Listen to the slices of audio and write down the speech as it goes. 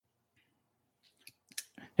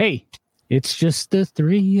Hey, it's just the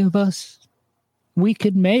three of us. We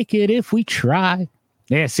could make it if we try.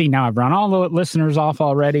 Yeah, see, now I've run all the listeners off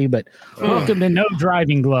already, but welcome to No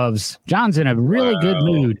Driving Gloves. John's in a really good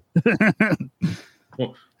mood.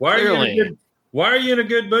 Well, why are you in a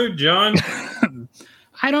good mood, John?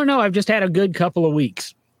 I don't know. I've just had a good couple of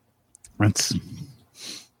weeks. That's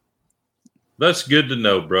good to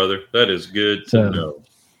know, brother. That is good to know.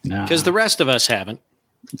 Because the rest of us haven't.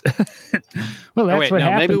 Well, that's what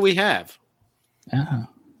happened. Maybe we have.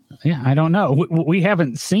 Yeah, I don't know. We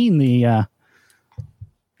haven't seen the.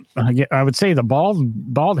 I would say the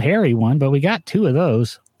bald hairy one, but we got two of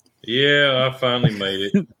those. Yeah, I finally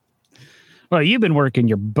made it. Well, you've been working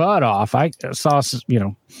your butt off. I saw,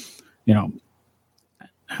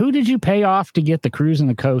 who did you pay off to get the Cruising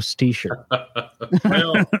the Coast T-shirt?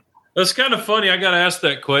 Well, that's kind of funny. I got asked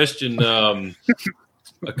that question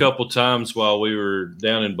a couple times while we were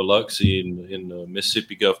down in Biloxi in the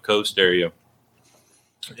Mississippi Gulf Coast area.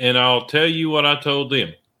 And I'll tell you what I told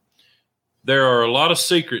them. There are a lot of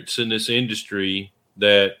secrets in this industry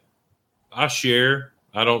that I share.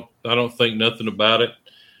 I don't think nothing about it.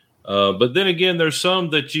 But then again, there's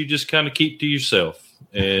some that you just kind of keep to yourself.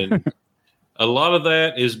 And a lot of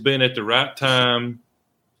that has been at the right time,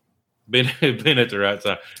 been at the right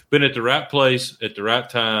time, been at the right place at the right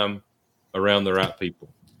time around the right people.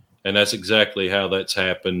 And that's exactly how that's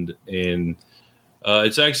happened. And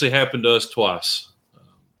it's actually happened to us twice.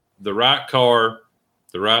 The right car,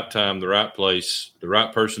 the right time, the right place, the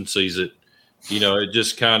right person sees it.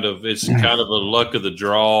 It's kind of a luck of the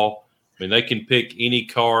draw. I mean, they can pick any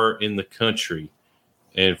car in the country,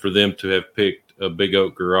 and for them to have picked a Big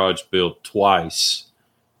Oak Garage build twice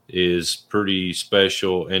is pretty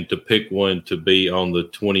special. And to pick one to be on the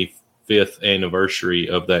 25th anniversary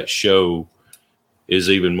of that show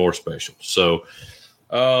is even more special. So,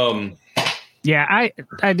 yeah,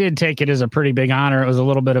 I did take it as a pretty big honor. It was a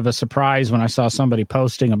little bit of a surprise when I saw somebody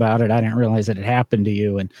posting about it. I didn't realize that it happened to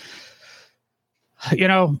you. And,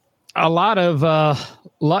 a lot of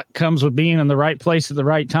luck comes with being in the right place at the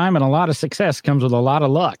right time, and a lot of success comes with a lot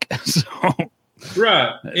of luck. So,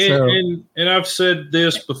 right. And I've said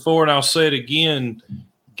this before, and I'll say it again,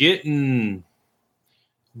 getting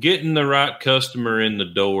the right customer in the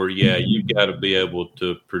door. Yeah, you've got to be able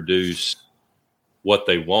to produce what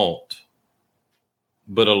they want.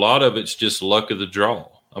 But a lot of it's just luck of the draw.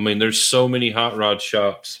 I mean, there's so many hot rod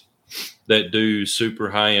shops that do super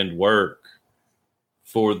high-end work.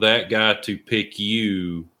 For that guy to pick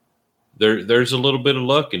you, there's a little bit of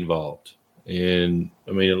luck involved. And,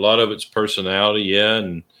 I mean, a lot of it's personality, yeah,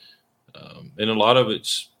 and a lot of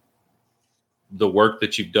it's the work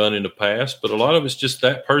that you've done in the past, but a lot of it's just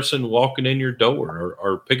that person walking in your door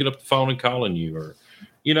or picking up the phone and calling you, or,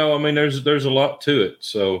 I mean, there's a lot to it.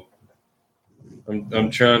 So I'm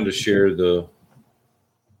trying to share the.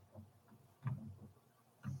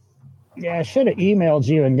 Yeah, I should have emailed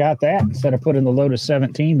you and got that instead of putting the Lotus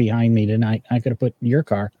 17 behind me tonight. I could have put your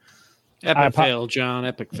car. Epic fail, John.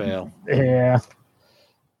 Epic fail. Yeah.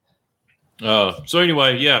 So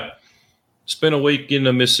anyway, yeah, spent a week in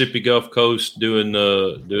the Mississippi Gulf Coast doing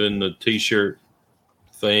the T-shirt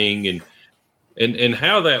thing, and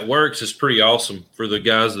how that works is pretty awesome for the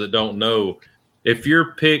guys that don't know. If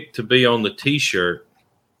you're picked to be on the T-shirt,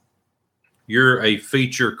 you're a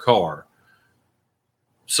feature car.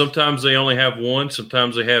 Sometimes they only have one.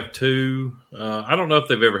 Sometimes they have two. I don't know if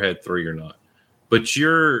they've ever had three or not. But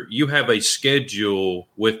you have a schedule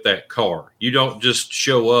with that car. You don't just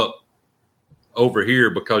show up over here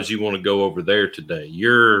because you want to go over there today.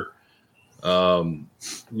 You're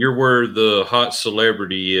where the hot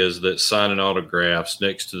celebrity is that's signing autographs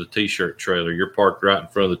next to the T-shirt trailer. You're parked right in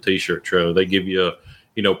front of the T-shirt trailer. They give you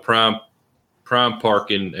prime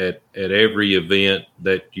parking at every event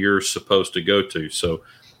that you're supposed to go to. So,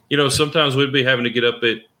 sometimes we'd be having to get up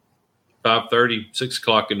at 5:30, 6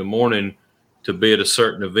 o'clock in the morning to be at a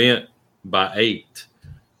certain event by 8.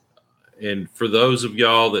 And for those of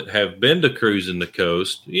y'all that have been to Cruising the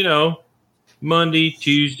Coast, Monday,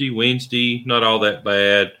 Tuesday, Wednesday, not all that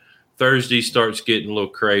bad. Thursday starts getting a little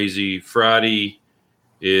crazy. Friday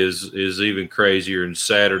is even crazier, and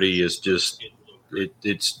Saturday is just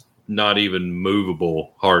it's not even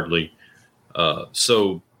movable hardly.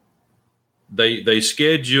 So they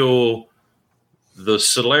schedule the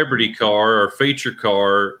celebrity car or feature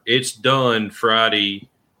car. It's done Friday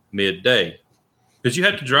midday because you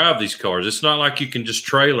have to drive these cars. It's not like you can just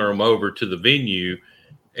trailer them over to the venue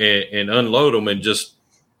and unload them and just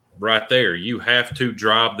right there. You have to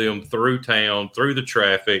drive them through town, through the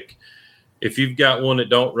traffic. If you've got one that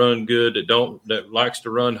don't run good, that likes to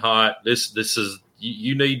run hot, this is,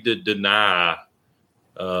 you need to deny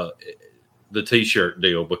the T-shirt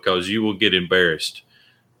deal because you will get embarrassed.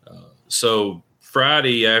 So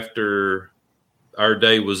Friday after our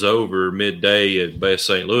day was over, midday at Best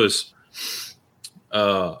St. Louis,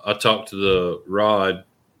 I talked to the Rod,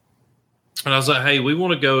 and I was like, "Hey, we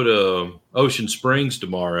want to go to Ocean Springs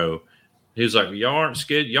tomorrow." He was like, "Y'all aren't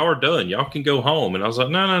scared. Y'all are done. Y'all can go home." And I was like,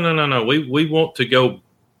 "No. We want to go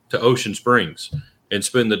to Ocean Springs and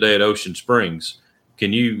spend the day at Ocean Springs.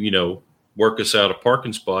 Can you, work us out a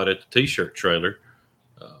parking spot at the T-shirt trailer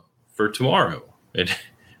for tomorrow?" And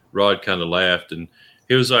Rod kind of laughed, and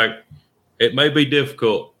he was like, "It may be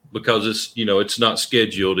difficult because it's not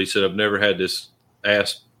scheduled." He said, "I've never had this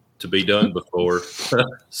asked to be done before."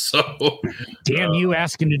 So damn you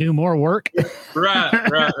asking to do more work. Right.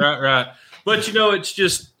 But it's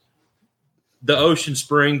just the Ocean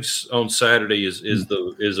Springs on Saturday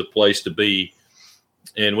is a place to be.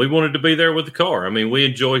 And we wanted to be there with the car. I mean, we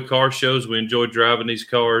enjoy car shows. We enjoy driving these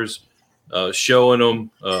cars, showing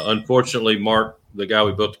them. Unfortunately, Mark, the guy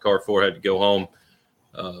we built the car for, had to go home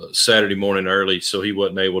Saturday morning early, so he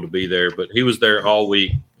wasn't able to be there. But he was there all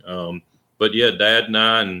week. But yeah, Dad and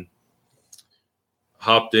I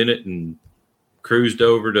hopped in it and cruised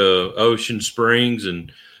over to Ocean Springs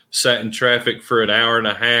and sat in traffic for an hour and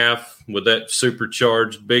a half with that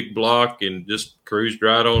supercharged big block and just cruised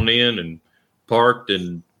right on in and parked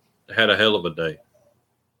and had a hell of a day.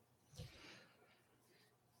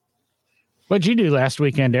 What'd you do last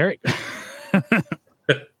weekend, Eric?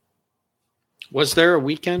 Was there a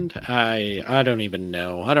weekend? I don't even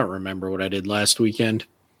know. I don't remember what I did last weekend.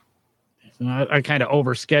 I kind of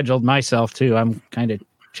overscheduled myself too. I'm kind of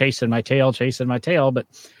chasing my tail, but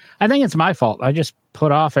I think it's my fault. I just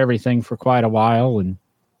put off everything for quite a while, and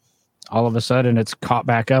all of a sudden it's caught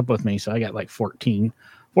back up with me. So I got like 14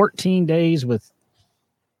 days with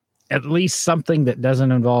at least something that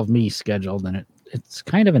doesn't involve me scheduled, and it's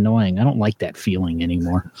kind of annoying. I don't like that feeling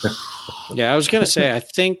anymore. Yeah, I was going to say, I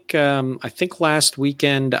think last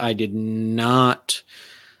weekend I did not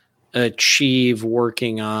achieve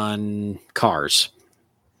working on cars.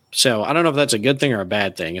 So I don't know if that's a good thing or a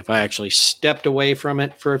bad thing. If I actually stepped away from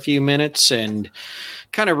it for a few minutes and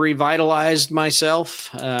kind of revitalized myself,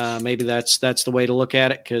 maybe that's the way to look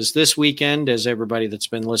at it. Because this weekend, as everybody that's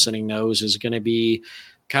been listening knows, is going to be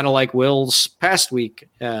kind of like Will's past week,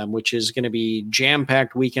 which is going to be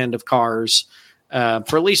jam-packed weekend of cars.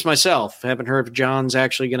 For at least myself, I haven't heard if John's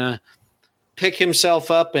actually going to pick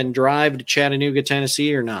himself up and drive to Chattanooga,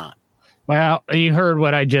 Tennessee, or not. Well, you heard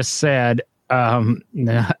what I just said. I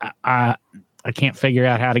can't figure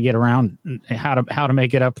out how to get around, how to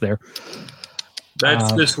make it up there.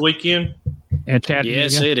 That's this weekend?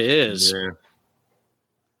 Yes, it is. Yeah.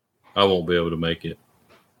 I won't be able to make it.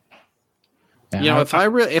 Yeah,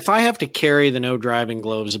 if I have to carry the No Driving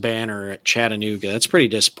Gloves banner at Chattanooga, that's pretty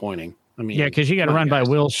disappointing. I mean, yeah, because you got to run by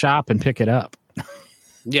Will's shop and pick it up.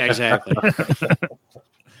 Yeah, exactly.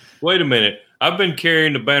 Wait a minute. I've been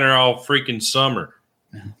carrying the banner all freaking summer.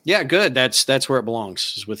 Yeah, good. That's where it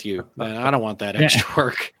belongs, is with you. I don't want that extra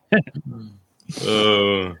work.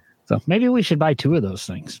 So maybe we should buy 2 of those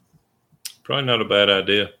things. Probably not a bad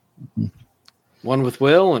idea. One with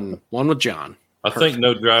Will and one with John. I think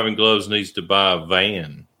No Driving Gloves needs to buy a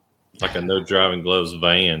van, like a No Driving Gloves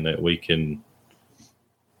van that we can,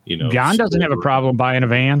 John doesn't have a problem buying a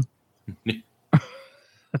van.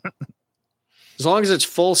 As long as it's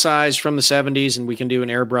full size from the 70s and we can do an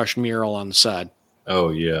airbrushed mural on the side. Oh,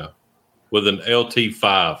 yeah. With an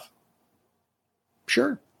LT5.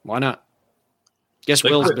 Sure. Why not? Guess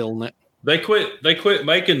Will's building it. They quit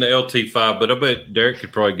making the LT5, but I bet Derek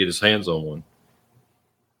could probably get his hands on one.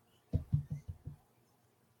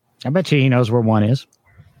 I bet you he knows where one is.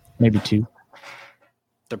 Maybe 2.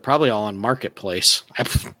 They're probably all on Marketplace.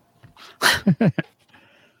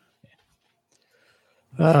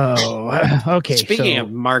 Oh, okay. Speaking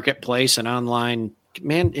of Marketplace and online,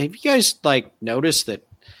 man, have you guys noticed that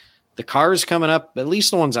the cars coming up, at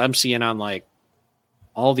least the ones I'm seeing on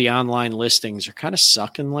all the online listings, are kind of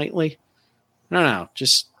sucking lately? I don't know.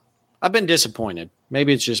 I've been disappointed.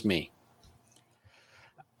 Maybe it's just me.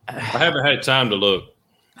 I haven't had time to look.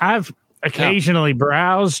 I've occasionally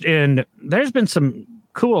browsed, and there's been some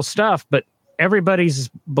cool stuff, but everybody's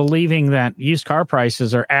believing that used car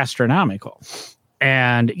prices are astronomical.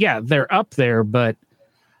 And yeah, they're up there, but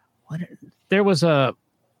there was a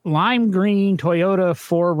lime green Toyota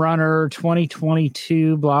 4Runner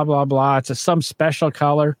 2022, blah, blah, blah. It's some special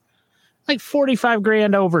color, like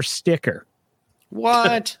 $45,000 over sticker.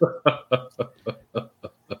 What?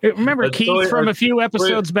 Remember Keith from a few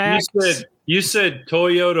episodes back? You said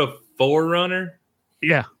Toyota 4Runner?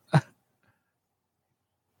 Yeah.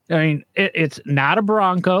 I mean, it's not a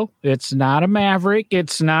Bronco. It's not a Maverick.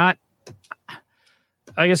 It's not,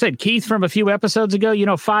 like I said, Keith from a few episodes ago,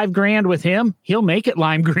 $5,000 with him, he'll make it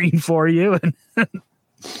lime green for you.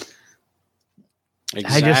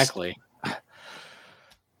 Exactly.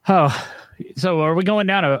 So are we going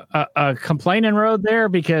down a complaining road there?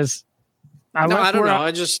 Because I don't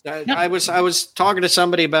know. I was talking to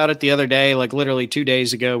somebody about it the other day, like literally 2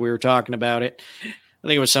 days ago. We were talking about it. I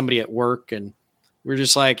think it was somebody at work, and we were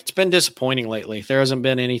just like, it's been disappointing lately. There hasn't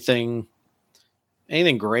been anything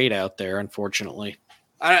great out there, unfortunately.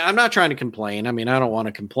 I'm not trying to complain. I mean, I don't want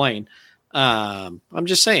to complain. I'm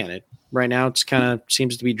just saying it right now. It's kind of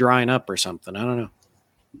seems to be drying up or something. I don't know.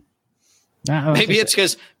 Maybe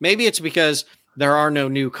it's because there are no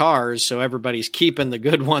new cars, so everybody's keeping the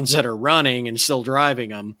good ones that are running and still driving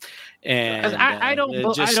them. And I don't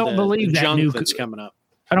believe that junk that's coming up.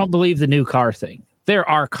 I don't believe the new car thing. There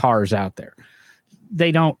are cars out there.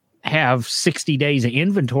 They don't have 60 days of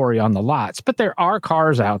inventory on the lots, but there are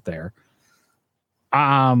cars out there.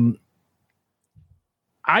 I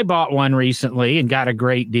bought one recently and got a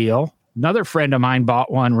great deal. Another friend of mine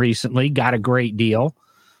bought one recently, got a great deal.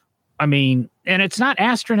 I mean, and it's not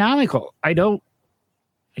astronomical. I don't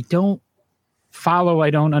follow. I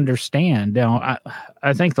don't understand. Now,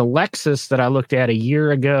 I think the Lexus that I looked at 2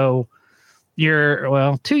 years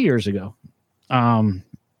ago,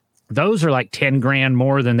 those are like $10,000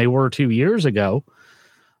 more than they were 2 years ago.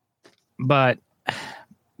 But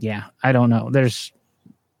yeah, I don't know. There's,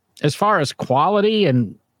 as far as quality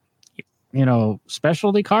and,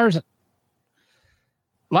 specialty cars, a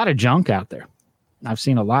lot of junk out there. I've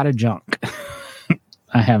seen a lot of junk.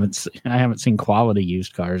 I haven't seen quality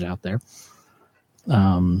used cars out there.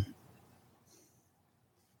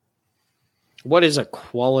 What is a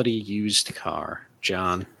quality used car,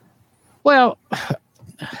 John? Well,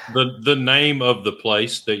 the name of the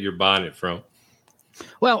place that you're buying it from.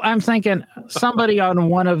 Well, I'm thinking somebody on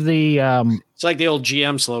one of the. It's like the old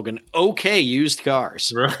GM slogan: "Okay, used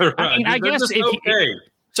cars." Right. I mean, I guess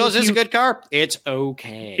So is this a good car? It's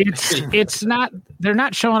okay. It's not. They're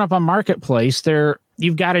not showing up on Marketplace.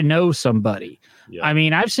 You've got to know somebody. Yeah. I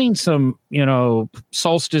mean, I've seen some,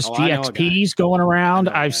 Solstice GXPs going around.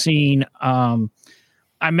 I've seen.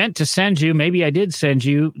 I meant to send you. Maybe I did send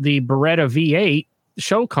you the Beretta V8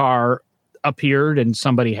 show car. Appeared and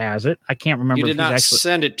somebody has it. I can't remember. You did not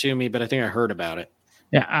send it to me, but I think I heard about it.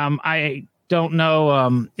 Yeah. I don't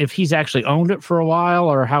know if he's actually owned it for a while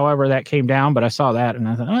or however that came down, but I saw that and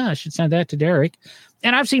I thought, I should send that to Derek.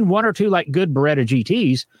 And I've seen one or two like good Beretta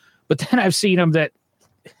GTs, but then I've seen them that,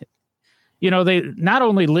 they not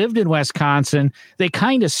only lived in Wisconsin, they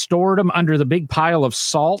kind of stored them under the big pile of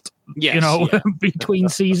salt, between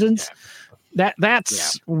seasons. Yeah.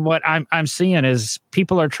 That's what I'm seeing is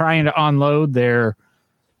people are trying to unload their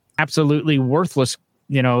absolutely worthless,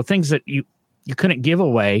 things that you couldn't give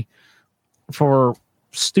away for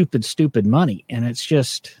stupid money. And it's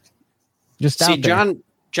just see, out there.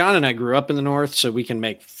 John and I grew up in the North, so we can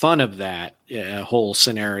make fun of that whole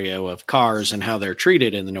scenario of cars and how they're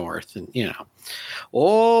treated in the North. And,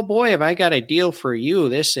 oh boy, have I got a deal for you.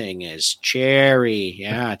 This thing is cherry.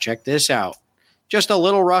 Yeah. Check this out. Just a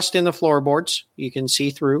little rust in the floorboards. You can see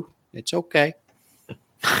through. It's okay.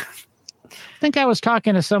 I think I was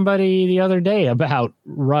talking to somebody the other day about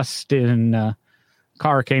rust in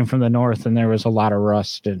car came from the North, and there was a lot of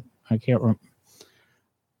rust. And I can't remember.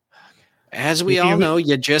 As we all know,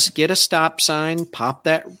 you just get a stop sign, pop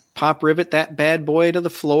rivet that bad boy to the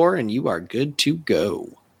floor, and you are good to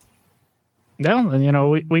go.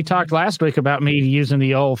 Well, we talked last week about me using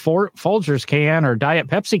the old Folgers can or Diet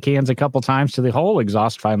Pepsi cans a couple times till the whole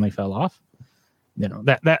exhaust finally fell off.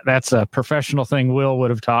 That's a professional thing Will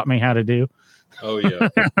would have taught me how to do. Oh yeah,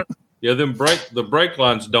 yeah. The brake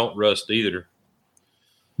lines don't rust either.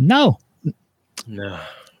 No.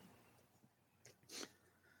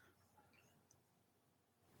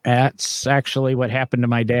 That's actually what happened to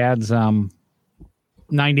my dad's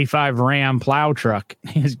 95 Ram plow truck.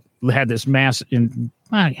 He's had this massive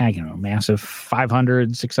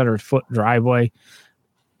 500, 600 foot driveway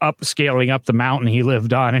scaling up the mountain he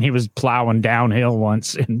lived on. And he was plowing downhill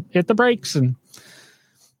once and hit the brakes and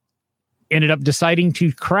ended up deciding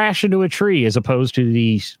to crash into a tree as opposed to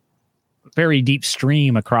the very deep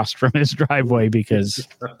stream across from his driveway because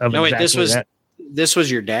of this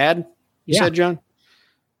was your dad, you said, John?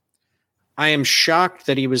 I am shocked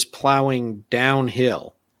that he was plowing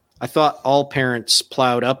downhill. I thought all parents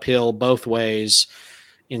plowed uphill both ways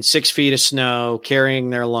in 6 feet of snow, carrying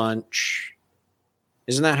their lunch.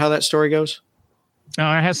 Isn't that how that story goes?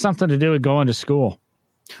 No, it has something to do with going to school.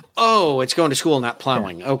 Oh, it's going to school, not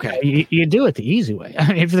plowing. Okay. You do it the easy way. I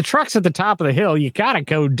mean, if the truck's at the top of the hill, you got to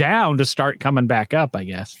go down to start coming back up, I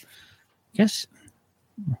guess.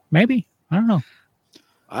 Maybe. I don't know.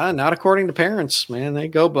 Not according to parents, man. They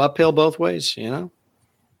go uphill both ways, you know?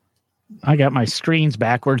 I got my screens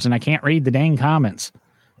backwards and I can't read the dang comments.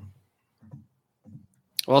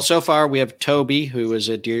 Well, so far we have Toby, who is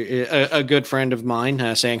a good friend of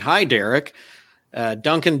mine, saying, "Hi, Derek.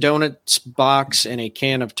 Dunkin' Donuts box and a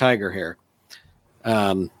can of Tiger Hair."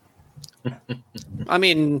 I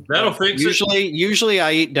mean, that'll fix it. Usually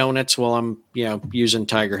I eat donuts while I'm, using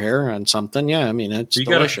Tiger Hair on something. Yeah, I mean, it's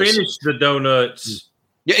delicious. You got to finish the donuts.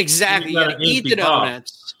 Yeah, exactly. You got to eat the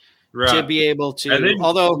donuts to be able to. Then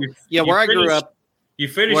although, where I grew up, you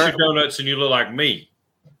finish your donuts and you look like me.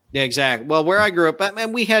 Yeah, exactly. Well, where I grew up,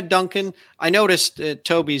 man, we had Dunkin'. I noticed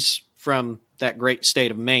Toby's from that great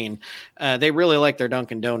state of Maine. They really like their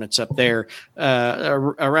Dunkin' Donuts up there.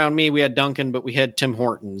 Around me, we had Dunkin', but we had Tim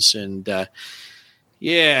Hortons. And,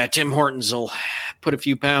 Tim Hortons will put a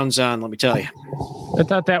few pounds on, let me tell you. I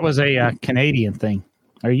thought that was a Canadian thing.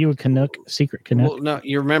 Are you a Canuck, secret Canuck? Well, no,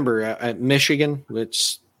 you remember Michigan,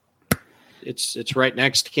 it's right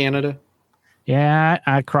next to Canada. Yeah,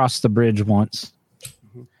 I crossed the bridge once.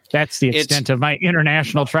 That's the extent of my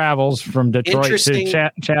international travels from Detroit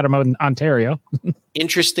to Chatham, Ontario.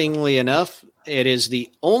 Interestingly enough, it is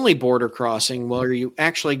the only border crossing where you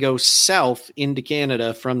actually go south into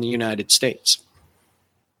Canada from the United States.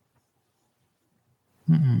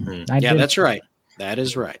 That's right. That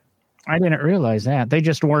is right. I didn't realize that. They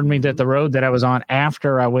just warned me that the road that I was on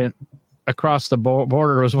after I went across the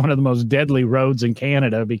border was one of the most deadly roads in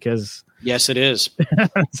Canada because... Yes, it is.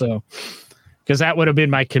 So... Because that would have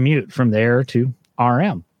been my commute from there to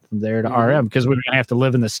RM, RM, because we were going to have to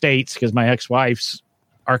live in the States because my ex-wife's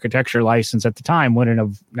architecture license at the time wouldn't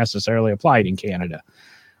have necessarily applied in Canada.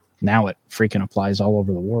 Now it freaking applies all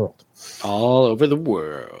over the world. All over the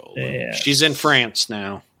world. Yeah. She's in France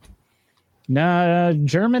now. No,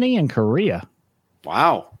 Germany and Korea.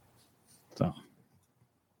 Wow. So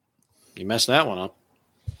you messed that one up.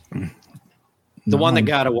 The one that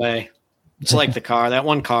got away. It's like the car, that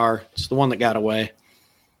one car. It's the one that got away.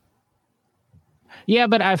 Yeah,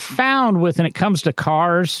 but I've found when it comes to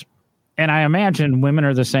cars, and I imagine women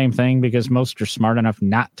are the same thing because most are smart enough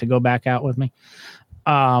not to go back out with me.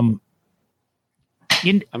 You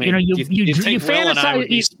fantasize.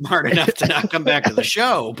 Be smart enough to not come back to the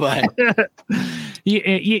show, but you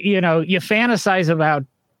fantasize about.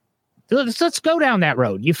 Let's go down that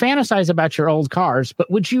road. You fantasize about your old cars, but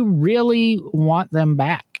would you really want them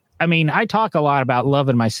back? I mean, I talk a lot about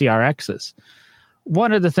loving my CRXs.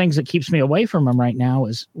 One of the things that keeps me away from them right now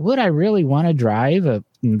is, would I really want to drive a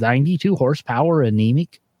 92 horsepower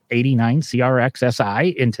anemic 89 CRX SI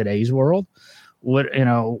in today's world? Would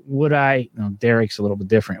I? Derek's a little bit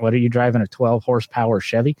different. What are you driving, a 12 horsepower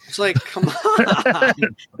Chevy? It's like, come on.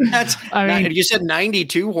 You said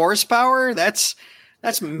 92 horsepower? That's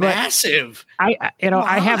massive.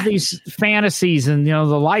 I have these fantasies and the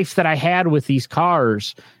life that I had with these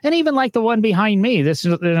cars, and even like the one behind me. This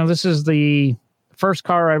is the first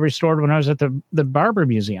car I restored when I was at the Barber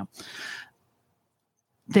Museum.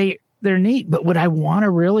 They're neat, but would I want to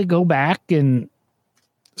really go back and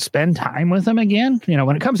spend time with them again?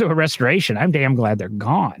 When it comes to a restoration, I'm damn glad they're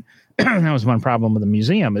gone. That was one problem with the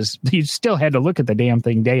museum is you still had to look at the damn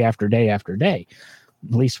thing day after day after day.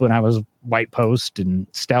 At least when I was White Post and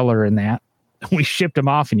Stellar and that, we shipped them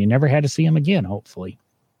off and you never had to see them again, hopefully.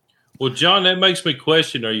 Well, John, that makes me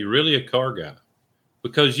question, are you really a car guy?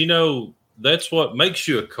 Because, that's what makes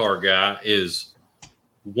you a car guy is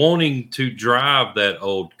wanting to drive that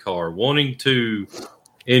old car, wanting to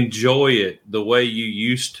enjoy it the way you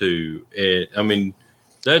used to. And I mean,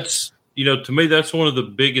 that's, to me, that's one of the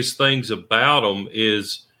biggest things about them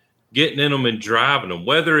is getting in them and driving them,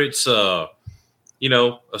 whether it's a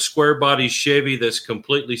square body Chevy that's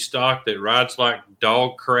completely stock that rides like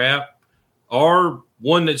dog crap, or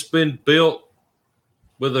one that's been built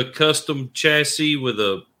with a custom chassis with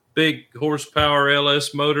a big horsepower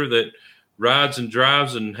LS motor that rides and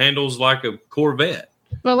drives and handles like a Corvette.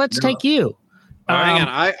 Well, let's take you. Hang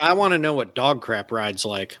on. I want to know what dog crap rides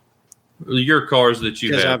like. Your cars that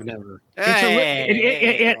you have. I've never.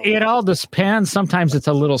 It all depends. Sometimes it's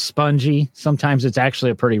a little spongy. Sometimes it's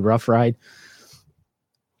actually a pretty rough ride.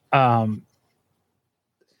 Go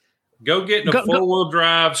get in a four-wheel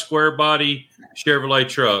drive square body Chevrolet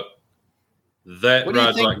truck. That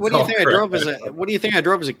rides like what do you think I drove what do you think I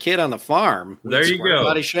drove as a kid on the farm? There you go.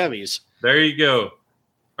 Body Chevys. There you go.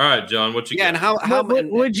 All right, John, what you got? And how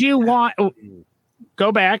would you want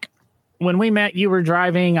go back when we met, you were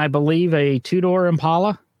driving, I believe, a 2-door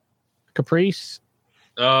Impala Caprice.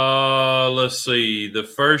 Let's see. The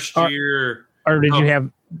first year, or did you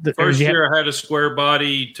have the first year? I had a square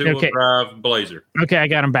body 2-wheel drive Blazer. Okay, I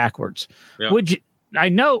got them backwards. Yeah. Would you? I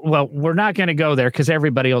know. Well, we're not going to go there because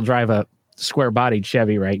everybody will drive a square-bodied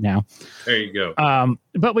Chevy right now. There you go.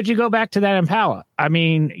 But would you go back to that Impala? I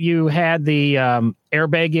mean, you had the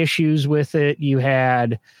airbag issues with it. You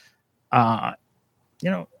had,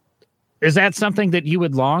 is that something that you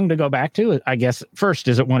would long to go back to? I guess first,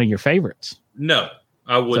 is it one of your favorites? No,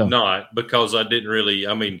 I would not, because I didn't really.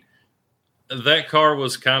 I mean, that car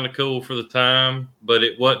was kind of cool for the time, but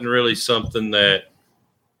it wasn't really something that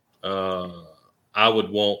I would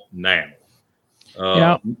want now.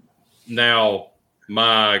 Now,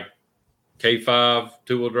 my K5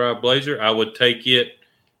 2-wheel drive Blazer, I would take it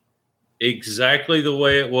exactly the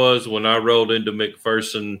way it was when I rolled into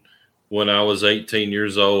McPherson when I was 18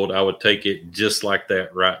 years old. I would take it just like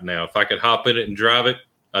that right now. If I could hop in it and drive it,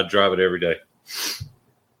 I'd drive it every day.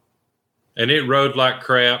 And it rode like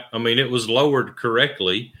crap. I mean, it was lowered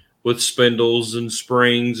correctly with spindles and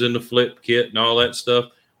springs and the flip kit and all that stuff.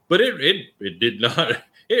 But it did not.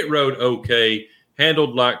 It rode okay.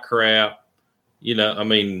 Handled like crap, I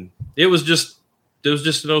mean, it was just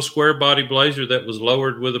an old square body Blazer that was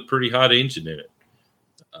lowered with a pretty hot engine in it.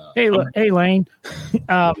 Hey, Lane.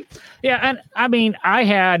 Yeah, and I mean, I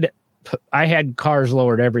had cars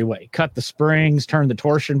lowered every way. Cut the springs, turned the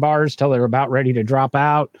torsion bars till they were about ready to drop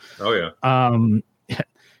out. Oh yeah.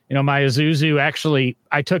 My Isuzu, actually,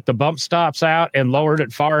 I took the bump stops out and lowered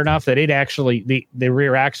it far enough that it actually, the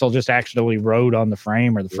rear axle just actually rode on the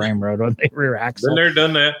frame, or the frame rode on the rear axle. Been there,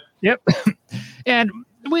 done that. Yep. And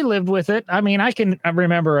we lived with it. I mean, I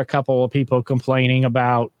remember a couple of people complaining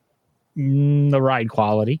about the ride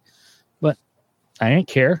quality, but I didn't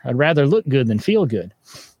care. I'd rather look good than feel good.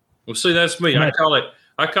 Well, see, that's me. I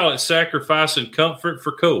call it sacrificing comfort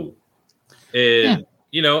for cool. And,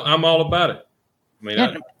 I'm all about it. I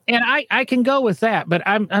mean, and I can go with that, but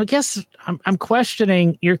I guess I'm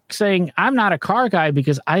questioning. You're saying I'm not a car guy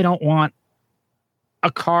because I don't want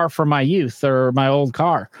a car for my youth or my old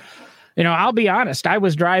car. I'll be honest. I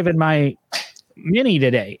was driving my Mini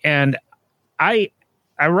today, and I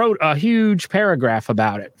wrote a huge paragraph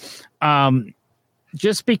about it,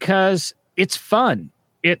 just because it's fun.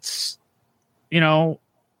 It's, and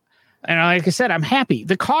like I said, I'm happy.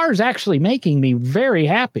 The car is actually making me very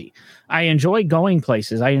happy. I enjoy going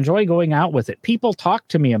places. I enjoy going out with it. People talk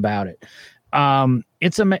to me about it.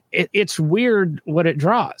 It's weird what it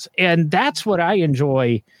draws. And that's what I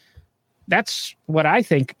enjoy. That's what I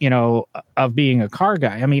think, of being a car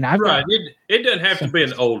guy. I mean, it doesn't have to be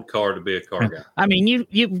an old car to be a car guy. I mean, you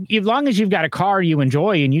as long as you've got a car you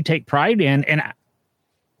enjoy and you take pride in, and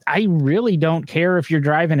I really don't care if you're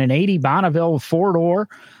driving an 80 Bonneville 4-door.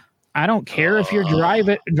 I don't care if you're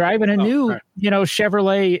driving a new,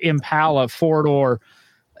 Chevrolet Impala 4-door.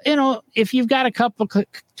 If you've got a couple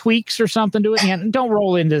tweaks or something to it, and don't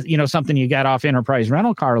roll into, something you got off Enterprise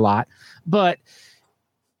rental car lot. But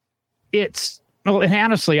and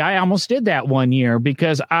honestly, I almost did that one year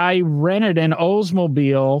because I rented an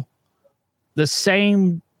Oldsmobile the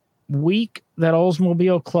same week that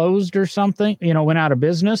Oldsmobile closed or something, went out of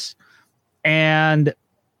business. And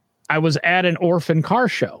I was at an orphan car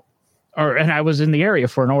show. And I was in the area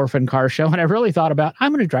for an orphan car show, and I really thought about,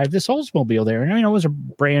 I'm going to drive this Oldsmobile there. And it was a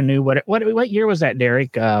brand new, what year was that,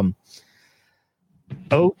 Derek? 02,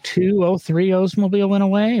 03 Oldsmobile went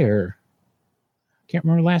away, or I can't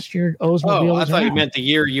remember last year Oldsmobile. I thought you meant the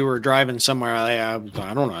year you were driving somewhere. I don't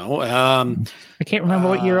know. I can't remember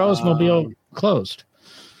what year Oldsmobile closed.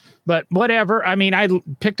 But whatever. I mean, I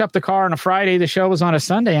picked up the car on a Friday. The show was on a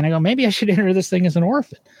Sunday, and I go, maybe I should enter this thing as an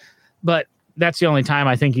orphan. But that's the only time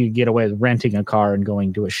I think you get away with renting a car and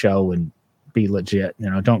going to a show and be legit.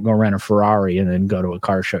 Don't go rent a Ferrari and then go to a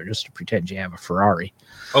car show just to pretend you have a Ferrari.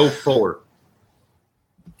 04.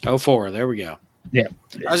 There we go. Yeah.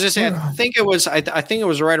 I was just saying, I think it was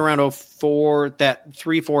right around 04, that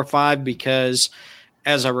 345, because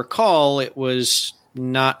as I recall, it was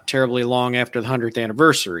not terribly long after the 100th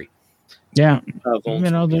anniversary. Yeah.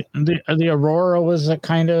 The Aurora was a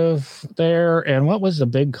kind of there. And what was the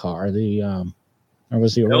big car? Or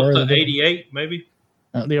was the Aurora? Delta 88, maybe?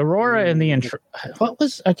 The Aurora and the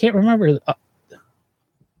I can't remember.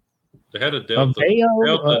 They had a Delta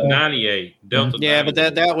 98. Delta 98. But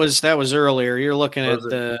that was earlier. You're looking at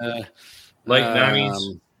the late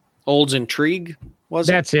 90s. Olds Intrigue, was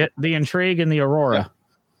it? That's it. The Intrigue and the Aurora.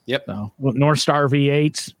 Yep. So, North Star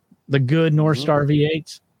V8s, the good North Star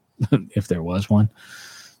V8s. If there was one.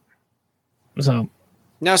 So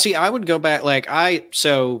now, see, I would go back.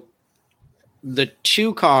 the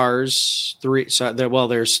two cars,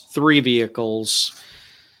 there's three vehicles.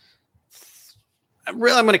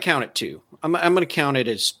 Really, I'm going to count it two. I'm going to count it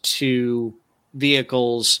as two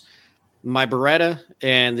vehicles, my Beretta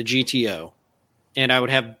and the GTO. And I would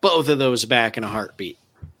have both of those back in a heartbeat.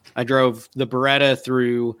 I drove the Beretta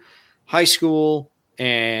through high school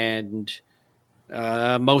and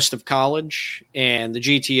most of college. And the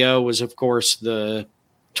GTO was, of course, the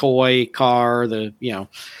toy car,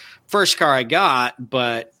 first car I got,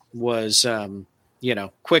 but was,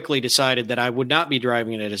 quickly decided that I would not be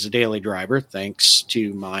driving it as a daily driver, thanks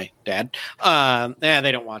to my dad.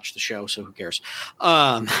 They don't watch the show, so who cares?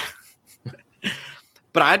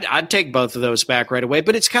 But I'd take both of those back right away.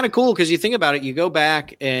 But it's kind of cool because you think about it, you go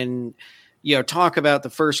back and talk about the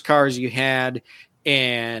first cars you had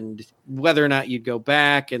and whether or not you'd go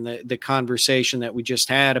back, and the conversation that we just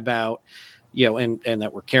had about, and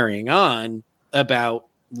that we're carrying on about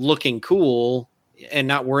looking cool and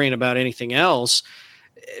not worrying about anything else.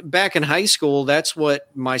 Back in high school, that's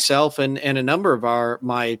what myself and a number of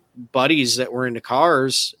my buddies that were into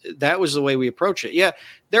cars, that was the way we approached it. Yeah,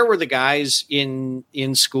 there were the guys in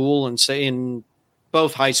school and say in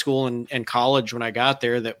both high school and college when I got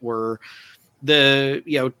there that were the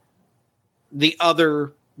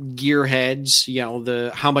other gearheads,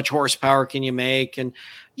 the how much horsepower can you make? And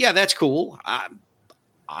yeah, that's cool.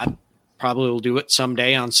 I probably will do it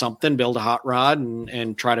someday on something, build a hot rod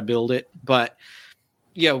and try to build it. But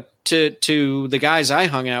to the guys I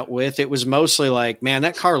hung out with, it was mostly like, man,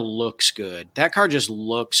 that car looks good. That car just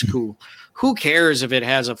looks cool. Who cares if it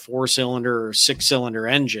has a 4-cylinder or 6-cylinder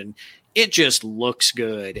engine? It just looks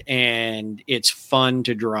good and it's fun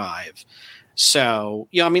to drive. So,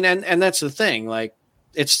 and that's the thing. Like,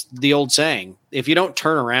 it's the old saying, if you don't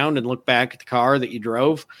turn around and look back at the car that you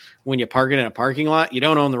drove when you park it in a parking lot, you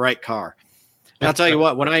don't own the right car. And I'll tell you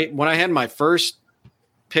what, when I had my first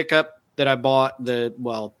pickup that I bought,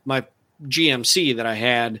 my GMC that I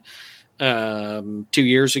had 2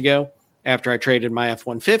 years ago after I traded my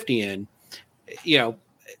F-150 in,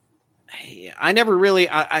 I never really,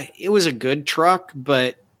 it was a good truck,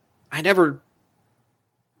 but I never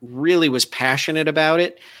really was passionate about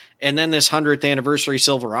it. And then this 100th anniversary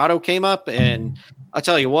Silverado came up, and I'll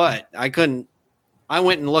tell you what, I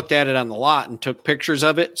went and looked at it on the lot and took pictures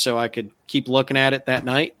of it so I could keep looking at it that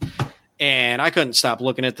night. And I couldn't stop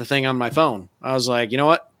looking at the thing on my phone. I was like, you know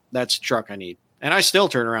what? That's the truck I need. And I still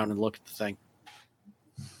turn around and look at the thing.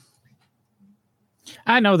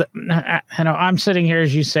 I know that, I'm sitting here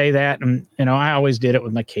as you say that. And, I always did it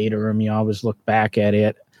with my Caterham. You always look back at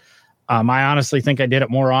it. I honestly think I did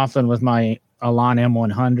it more often with my Elan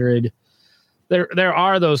M100. There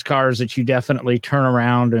are those cars that you definitely turn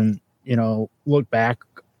around and, look back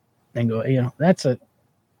and go, that's a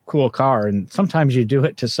cool car. And sometimes you do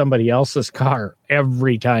it to somebody else's car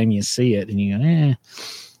every time you see it. And you go,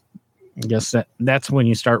 I guess that's when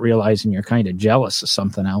you start realizing you're kind of jealous of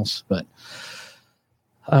something else. But,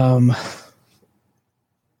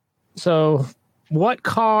 so what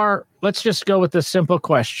car, let's just go with this simple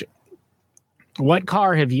question. What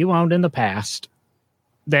car have you owned in the past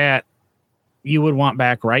that you would want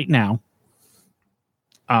back right now,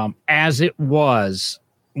 as it was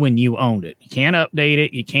when you owned it? You can't update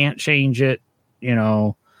it. You can't change it.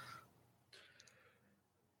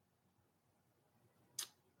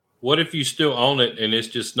 What if you still own it and it's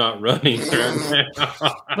just not running right now?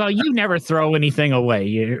 Well, you never throw anything away.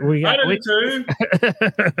 I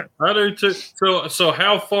do too. So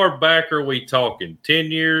how far back are we talking?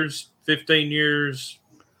 10 years, 15 years?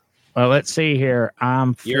 Well, let's see here.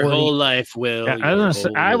 I'm 40. Your whole life, Will.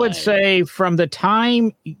 I would say from the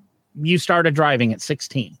time you started driving at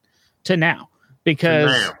 16 to now,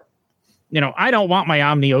 because I don't want my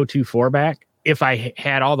Omni 024 back. If I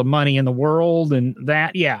had all the money in the world and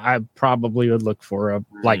that, I probably would look for a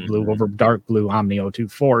light blue over dark blue Omni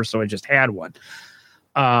 024. So I just had one.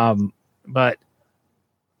 But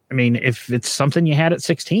if it's something you had at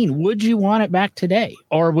 16, would you want it back today,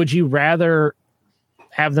 or would you rather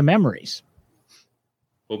have the memories?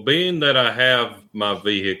 Well, being that I have my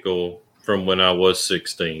vehicle from when I was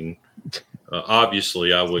 16,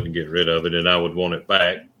 obviously I wouldn't get rid of it and I would want it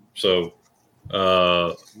back. So,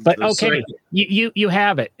 but okay, you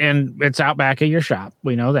have it and it's out back of your shop.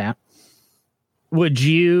 We know that. Would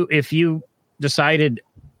you, if you decided,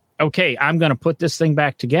 okay, I'm going to put this thing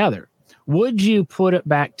back together, would you put it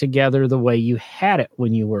back together the way you had it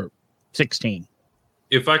when you were 16?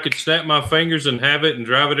 If I could snap my fingers and have it and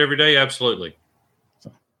drive it every day, absolutely.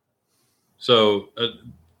 So,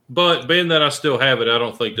 but being that I still have it, I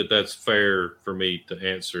don't think that that's fair for me to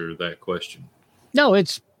answer that question. No,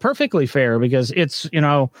 it's perfectly fair because it's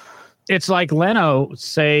it's like Leno,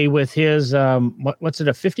 say, with his what's it,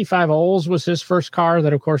 a 55 Olds was his first car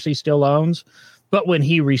that of course he still owns, but when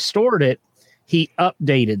he restored it, he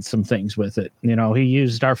updated some things with it. You know, he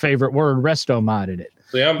used our favorite word, resto modded it.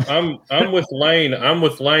 See, I'm with Lane. I'm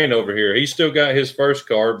with Lane over here. He still got his first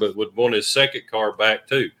car, but would want his second car back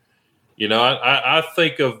too. You know, I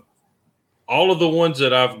think of all of the ones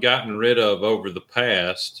that I've gotten rid of over the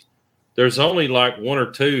past. There's only like one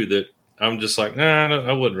or two that I'm just like, nah,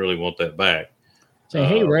 I wouldn't really want that back. Say,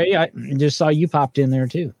 hey, Ray, I just saw you popped in there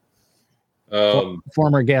too.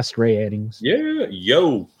 Former guest Ray Eddings. Yeah,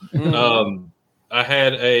 yo. I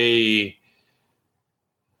had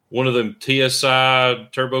one of them TSI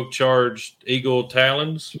turbocharged Eagle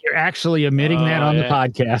Talons. You're actually admitting that on the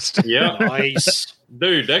podcast. Yeah, Nice.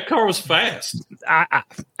 Dude, that car was fast. I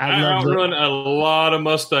outrun a lot of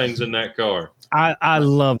Mustangs in that car. I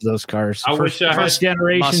love those cars. Wish I first had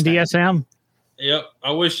generation Mustang. DSM. Yep,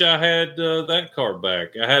 I wish I had that car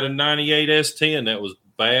back. I had a 98 S10 that was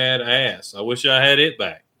badass. I wish I had it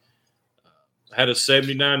back. I had a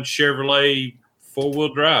 79 Chevrolet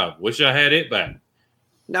 4-wheel drive. Wish I had it back.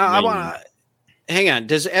 Now, I want to hang on.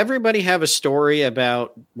 Does everybody have a story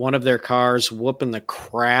about one of their cars whooping the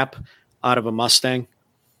crap out of a Mustang?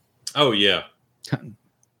 Oh yeah.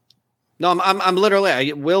 No, I'm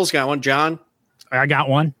literally. Will's got one. John, I got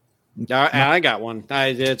one. I got one.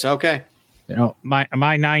 It's okay. You know, my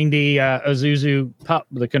 90 Isuzu Pup,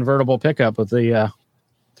 the convertible pickup with the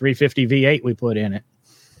 350 V8 we put in it.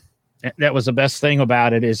 That was the best thing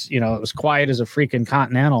about it is, you know, it was quiet as a freaking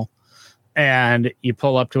Continental. And you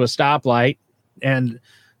pull up to a stoplight and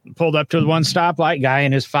pulled up to the one stoplight, guy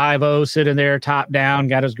in his 5.0 sitting there top down,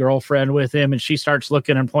 got his girlfriend with him. And she starts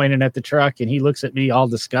looking and pointing at the truck and he looks at me all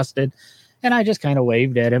disgusted. And I just kind of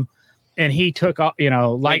waved at him and he took off, you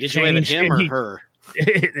know, light Did you wave at him or her?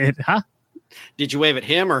 Huh? Did you wave at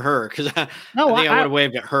him or her? Because I think I would have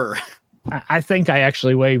waved at her. I think I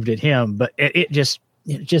actually waved at him, but it just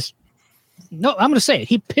no, I'm going to say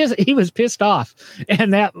it. He was pissed off,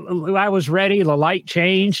 and that I was ready. The light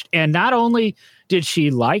changed, and not only did she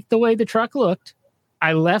like the way the truck looked,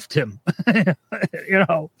 I left him, you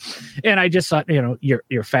know, and I just thought, you know,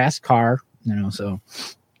 your fast car, you know, so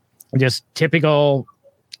just typical,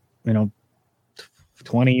 you know,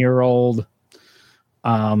 20-year-old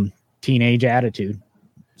teenage attitude.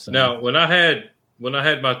 So. Now, when I had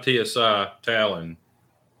my TSI Talon,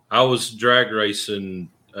 I was drag racing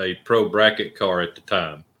a pro bracket car at the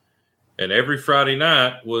time. And every Friday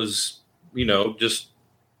night was, you know, just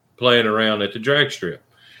playing around at the drag strip.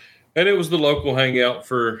 And it was the local hangout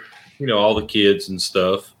for, you know, all the kids and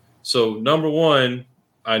stuff. So number one,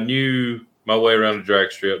 I knew my way around the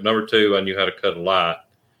drag strip. Number two, I knew how to cut a light.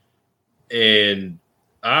 And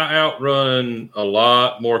I outrun a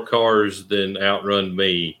lot more cars than outrun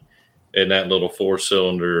me in that little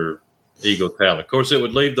 4-cylinder Eagle Talon. Of course, it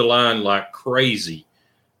would leave the line like crazy.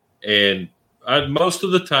 And most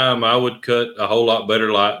of the time, I would cut a whole lot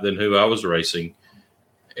better light than who I was racing,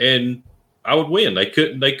 and I would win. They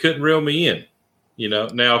couldn't reel me in, you know.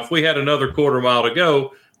 Now, if we had another quarter mile to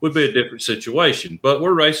go, would be a different situation. But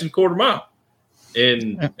we're racing quarter mile,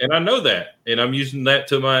 and I know that, and I'm using that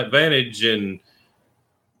to my advantage. And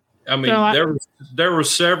I mean, there were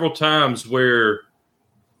several times where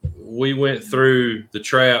we went through the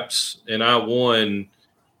traps, and I won.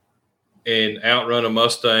 And outrun a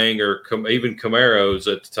Mustang or even Camaros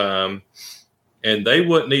at the time, and they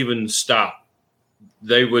wouldn't even stop.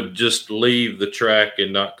 They would just leave the track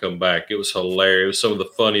and not come back. It was hilarious. It was some of the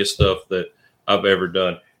funniest stuff that I've ever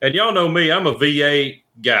done. And y'all know me, I'm a V8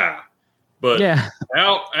 guy, but yeah,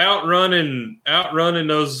 outrunning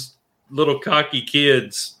those little cocky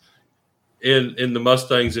kids in the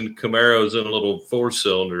Mustangs and Camaros in a little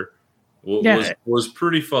 4-cylinder was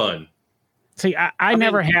pretty fun. See, I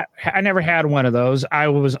never had one of those. I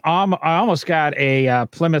almost got a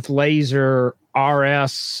Plymouth Laser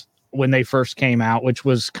RS when they first came out, which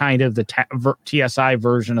was kind of the TSI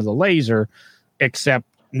version of the Laser, except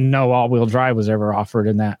no all-wheel drive was ever offered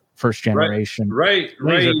in that first generation. Ray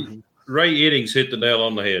Eddings hit the nail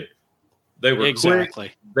on the head. They were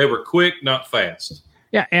quick. They were quick, not fast.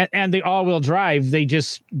 Yeah, and the all-wheel drive, they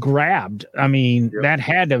just grabbed. I mean, that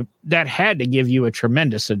had to give you a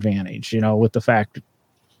tremendous advantage, you know, with the fact,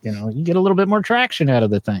 you know, you get a little bit more traction out of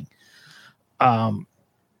the thing.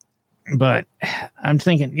 But I'm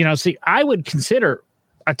thinking, you know, see, I would consider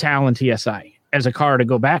a Talon TSI as a car to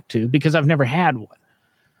go back to because I've never had one.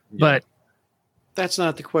 Yeah. But that's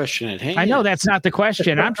not the question at hand. I know that's not the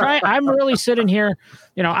question. I'm really sitting here,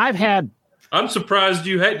 you know, I'm surprised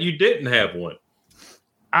you didn't have one.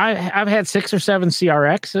 I've had 6 or 7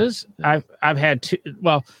 CRXs. I've had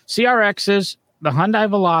CRXs, the Hyundai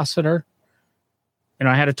Velociter.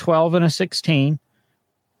 I had a 12 and a 16,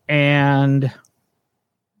 and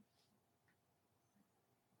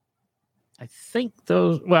I think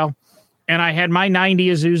and I had my 90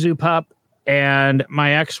 Isuzu pup, and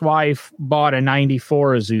my ex-wife bought a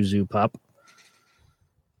 94 Isuzu pup.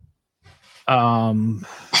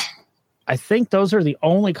 I think those are the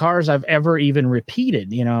only cars I've ever even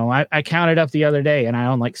repeated. I counted up the other day, and I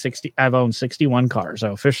own like 60. I've owned 61 cars. I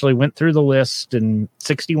officially went through the list, and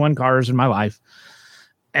 61 cars in my life.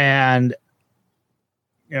 And,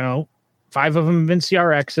 5 of them have been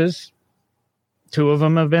CRXs. 2 of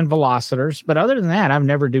them have been Velocitors. But other than that, I've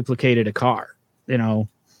never duplicated a car. I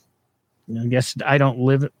guess I don't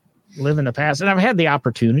live in the past. And I've had the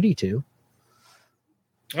opportunity to.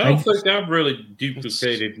 I don't think I've really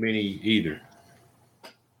duplicated many either.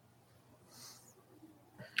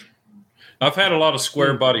 I've had a lot of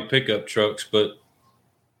square body pickup trucks, but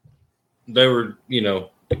they were, the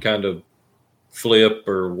kind of flip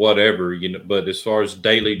or whatever, but as far as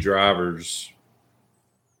daily drivers,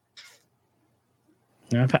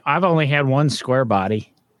 I've only had 1 square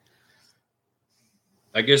body.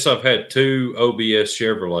 I guess I've had 2 OBS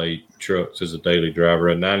Chevrolet trucks as a daily driver,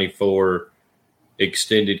 a 94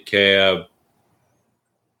 extended cab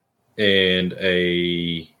and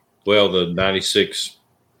the 96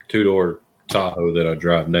 2-door Tahoe that I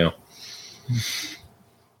drive now.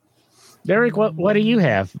 Derek, what do you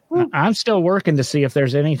have? I'm still working to see if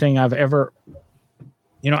there's anything I've ever,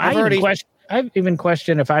 I've even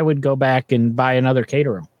questioned if I would go back and buy another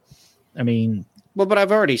Caterham. But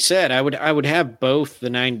I've already said I would have both the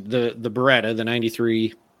Beretta, the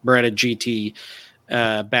 93 Beretta GT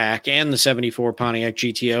back, and the 74 Pontiac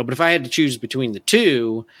GTO. But if I had to choose between the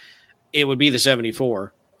two, it would be the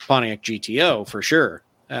 74 Pontiac GTO for sure.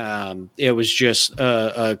 It was just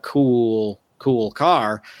a cool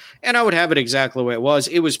car, and I would have it exactly the way it was.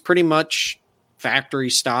 It was pretty much factory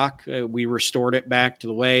stock. We restored it back to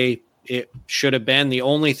the way it should have been. The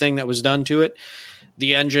only thing that was done to it,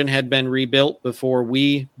 the engine had been rebuilt before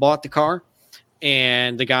we bought the car,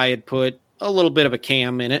 and the guy had put a little bit of a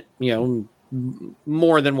cam in it,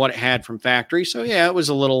 more than what it had from factory. So yeah, it was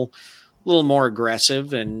a little more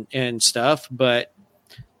aggressive and stuff, but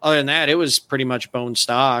other than that, it was pretty much bone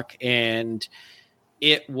stock, and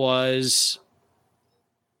it was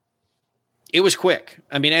quick.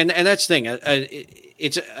 And that's the thing.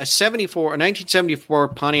 It's a 1974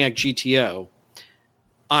 Pontiac GTO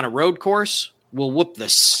on a road course will whoop the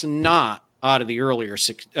snot out of the earlier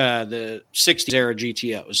the 60s era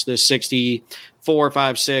GTOs, the 64,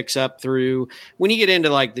 5, 6 up through when you get into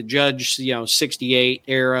like the Judge, 68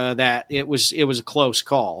 era, that it was a close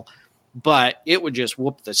call, but it would just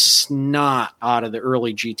whoop the snot out of the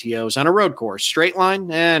early GTOs on a road course. Straight line,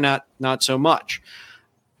 not so much.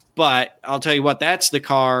 But I'll tell you what, that's the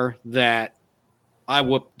car that I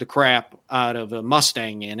whooped the crap out of a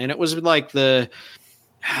Mustang in, and it was like the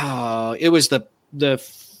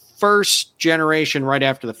first generation right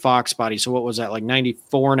after the Fox body. So what was that, like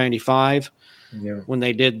 94, 95? Yeah. When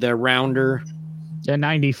they did the Rounder. The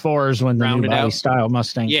 94 is when the new body style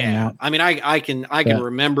Mustang came out. I can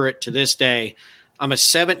remember it to this day. I'm a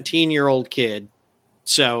 17-year-old kid.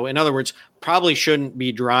 So in other words, probably shouldn't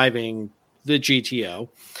be driving the GTO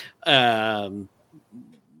at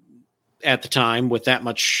the time with that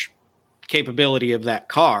much capability of that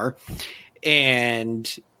car.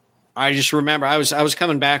 And I just remember I was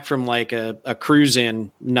coming back from like a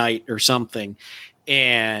cruise-in night or something,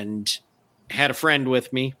 and had a friend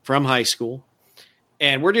with me from high school,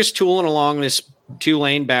 and we're just tooling along this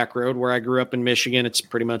 2-lane back road where I grew up in Michigan. It's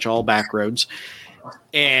pretty much all back roads,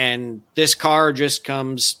 and this car just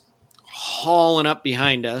comes hauling up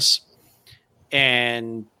behind us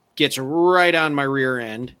and gets right on my rear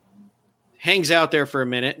end, hangs out there for a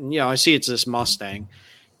minute, and I see it's this Mustang,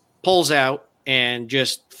 pulls out and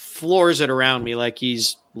just floors it around me like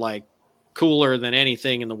he's like cooler than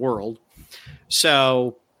anything in the world.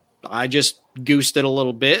 So I just goosed it a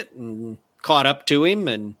little bit and caught up to him,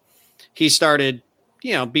 and he started,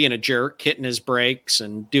 being a jerk, hitting his brakes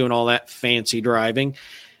and doing all that fancy driving.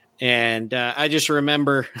 And I just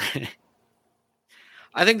remember,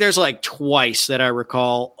 I think there's like twice that I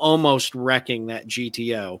recall almost wrecking that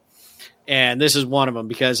GTO. And this is one of them,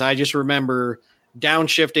 because I just remember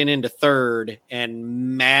downshifting into third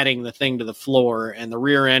and matting the thing to the floor and the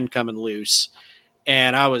rear end coming loose.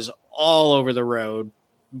 And I was all over the road,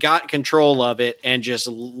 got control of it, and just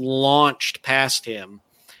launched past him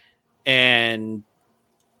and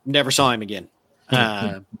never saw him again.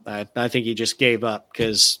 I think he just gave up,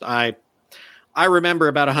 because I I remember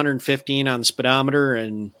about 115 on the speedometer,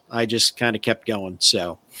 and I just kind of kept going.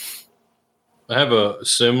 So I have a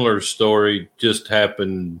similar story just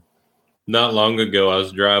happened not long ago. I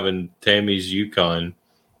was driving Tammy's Yukon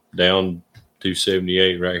down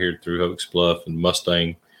 278 right here through Hokes Bluff, and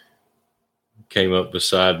Mustang came up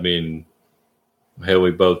beside me, and hell,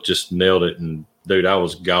 we both just nailed it. And dude, I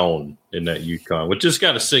was gone in that Yukon, which just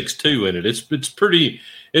got a 6.2 in it. It's pretty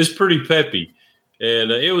peppy.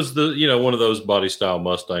 And it was one of those body style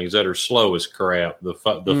Mustangs that are slow as crap. The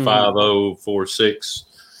 5046,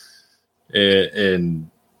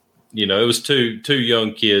 and it was two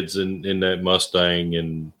young kids in that Mustang,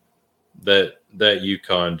 and that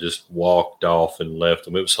Yukon just walked off and left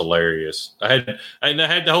them. It was hilarious. I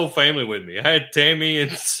had the whole family with me. I had Tammy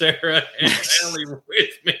and Sarah and Ellie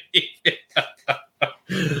with me.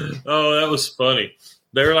 Oh, that was funny.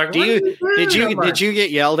 They were like, did you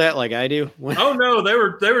get yelled at like I do? Oh no, they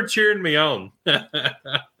were cheering me on.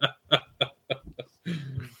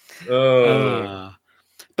 But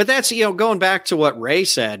that's, going back to what Ray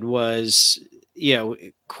said was,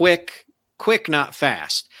 quick, not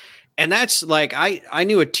fast. And that's like, I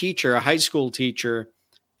knew a teacher, a high school teacher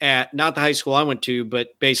at not the high school I went to,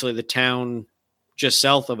 but basically the town just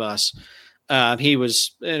south of us. He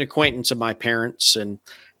was an acquaintance of my parents, and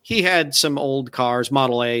he had some old cars,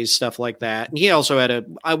 Model A's, stuff like that. And he also had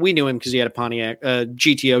we knew him because he had a Pontiac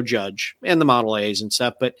GTO Judge and the Model A's and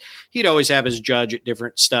stuff, but he'd always have his Judge at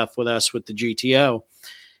different stuff with us with the GTO.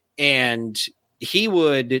 And he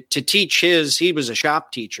would, he was a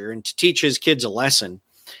shop teacher, and to teach his kids a lesson,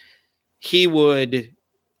 he would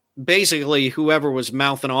basically, whoever was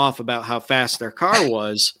mouthing off about how fast their car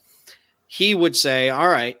was, he would say, all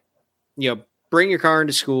right, bring your car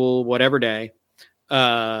into school, whatever day.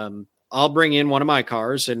 I'll bring in one of my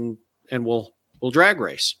cars and we'll drag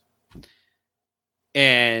race.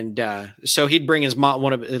 And so he'd bring his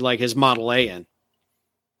his Model A in,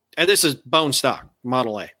 and this is bone stock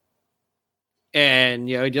Model A. And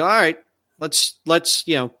he'd all right, let's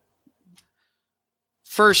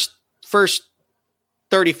first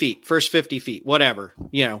 30 feet, first 50 feet, whatever,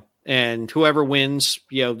 and whoever wins,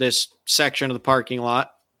 this section of the parking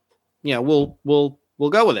lot, we'll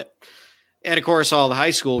go with it. And of course, all the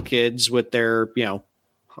high school kids with their,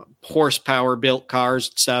 horsepower built cars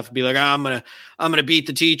and stuff be like, I'm going to beat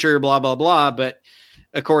the teacher, blah, blah, blah. But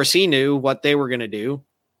of course he knew what they were going to do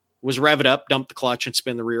was rev it up, dump the clutch, and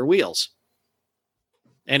spin the rear wheels.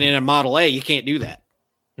 And in a Model A, you can't do that.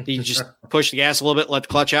 You just push the gas a little bit, let the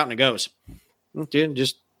clutch out, and it goes. Dude,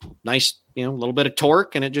 just nice, a little bit of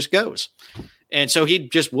torque, and it just goes. And so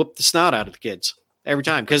he'd just whoop the snot out of the kids every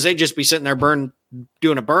time, because they'd just be sitting there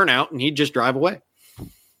doing a burnout, and he'd just drive away.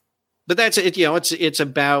 But that's it. It's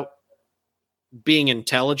about being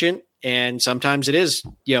intelligent, and sometimes it is,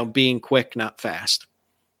 being quick, not fast.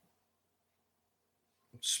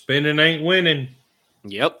 Spinning ain't winning.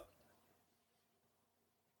 Yep.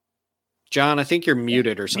 John, I think you're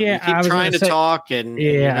muted or something. Yeah, you keep trying to talk, and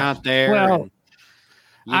you're not there. Well,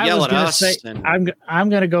 you yell at us. I'm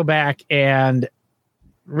going to go back and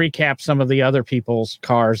recap some of the other people's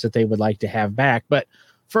cars that they would like to have back. But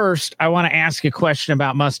first, I want to ask a question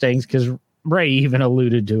about Mustangs, because Ray even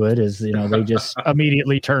alluded to it, as they just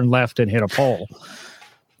immediately turn left and hit a pole.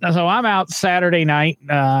 So I'm out Saturday night,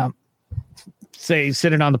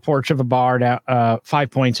 sitting on the porch of a bar down 5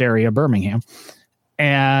 Points area, Birmingham,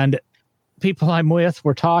 and people I'm with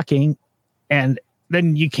were talking, and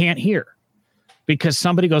then you can't hear because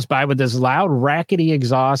somebody goes by with this loud, rackety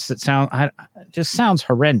exhaust that just sounds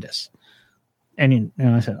horrendous. And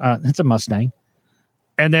I said, it's a Mustang.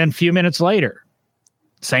 And then a few minutes later,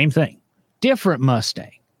 same thing, different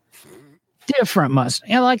Mustang.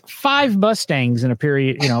 And like 5 Mustangs in a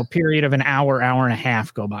period of an hour and a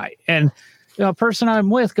half go by. And a person I'm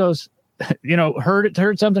with goes,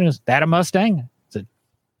 heard something. Goes, that a Mustang?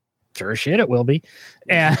 Sure shit, it will be.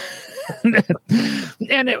 And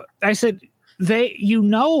I said,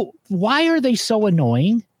 why are they so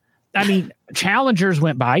annoying? I mean, Challengers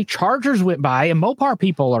went by, Chargers went by, and Mopar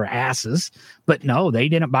people are asses. But no, they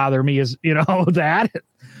didn't bother me as, that.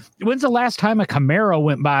 When's the last time a Camaro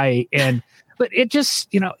went by? But it just,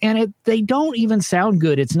 they don't even sound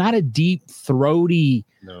good. It's not a deep, throaty,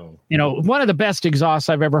 no. One of the best exhausts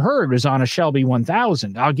I've ever heard was on a Shelby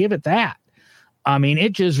 1000. I'll give it that. I mean,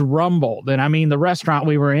 it just rumbled. And I mean, the restaurant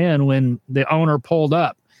we were in, when the owner pulled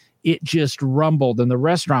up, it just rumbled, and the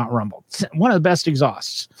restaurant rumbled. One of the best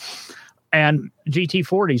exhausts. And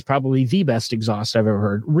GT40 is probably the best exhaust I've ever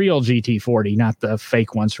heard. Real GT40, not the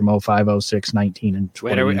fake ones from 05, 06, 19, and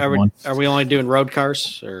 20. Wait, are we only doing road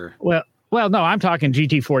cars? Or? Well, Well, no, I'm talking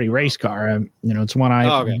GT40 race car. It's one I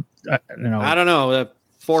don't know. The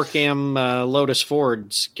 4-cam Lotus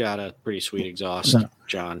Ford's got a pretty sweet exhaust,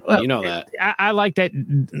 John. Well, you know that. I like that.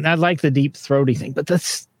 I like the deep throaty thing, but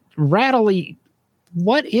that's rattly.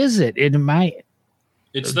 What is it in my?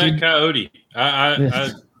 It's that Coyote.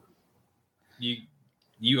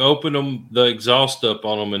 You open them, the exhaust up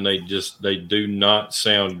on them, and they do not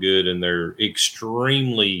sound good, and they're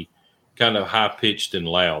extremely kind of high pitched and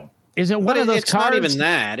loud. Is it one of those it's cars? Not even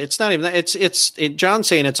that. It's not even that. It's John's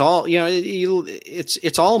saying it's all,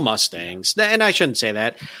 it's all Mustangs. And I shouldn't say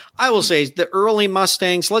that. I will say the early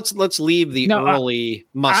Mustangs, let's leave the early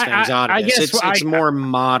Mustangs out of this. It's more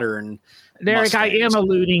modern. Derek, Mustangs. I am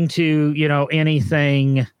alluding to,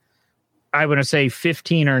 anything I want to say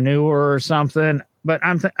 15 or newer or something, but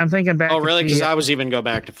I'm thinking back. Oh, really? Because I was even go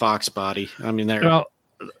back to Fox Body. I mean, there. Well,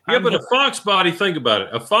 but a Fox Body, think about it.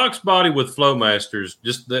 A Fox Body with Flowmasters,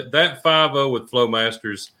 just that 5.0 with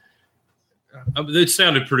Flowmasters, it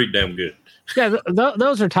sounded pretty damn good. Yeah,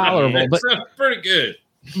 those are tolerable. But sounded pretty good.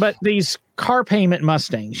 But these car payment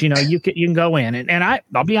Mustangs, you can go in and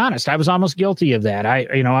I'll be honest, I was almost guilty of that. I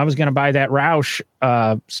was going to buy that Roush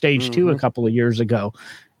Stage 2 a couple of years ago,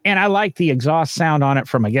 and I liked the exhaust sound on it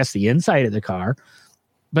from, I guess, the inside of the car.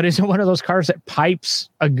 But is it one of those cars that pipes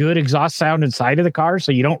a good exhaust sound inside of the car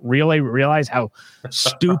so you don't really realize how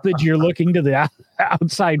stupid you're looking to the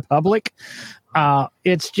outside public?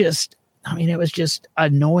 It's just, it was just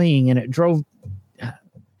annoying, and it drove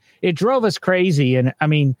us crazy. And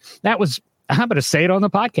I'm going to say it on the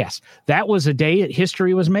podcast. That was a day that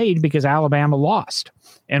history was made because Alabama lost,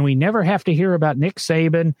 and we never have to hear about Nick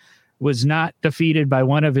Saban was not defeated by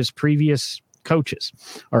one of his previous coaches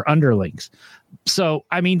or underlings. So,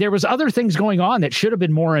 there was other things going on that should have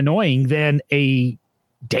been more annoying than a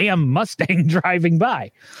damn Mustang driving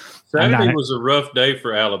by. Saturday was a rough day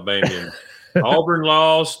for Alabama. Auburn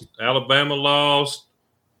lost. Alabama lost.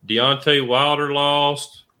 Deontay Wilder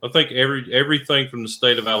lost. I think everything from the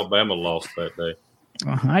state of Alabama lost that day.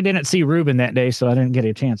 I didn't see Ruben that day, so I didn't get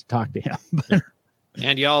a chance to talk to him.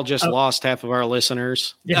 And y'all just lost half of our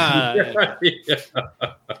listeners. Yeah.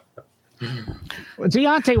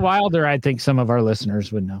 Deontay Wilder, I think some of our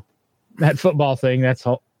listeners would know. That football thing, that's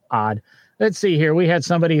odd. Let's see here. We had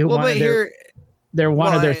somebody who wanted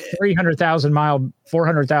their 300,000 mile,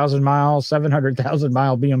 400,000 mile, 700,000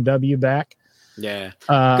 mile BMW back. Yeah.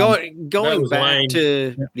 Going back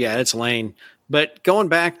Lane. It's Lane. But going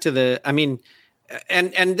back to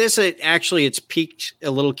and this it's piqued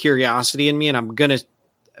a little curiosity in me, and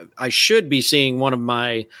I should be seeing one of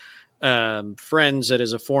my friends that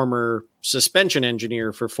is a former suspension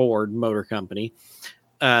engineer for Ford Motor Company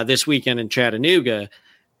this weekend in Chattanooga.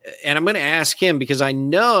 And I'm going to ask him because I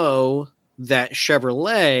know that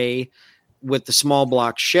Chevrolet with the small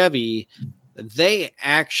block Chevy, they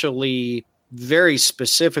actually very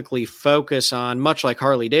specifically focus on, much like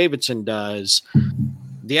Harley Davidson does,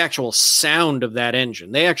 the actual sound of that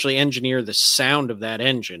engine. They actually engineer the sound of that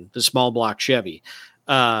engine, the small block Chevy.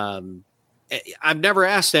 I've never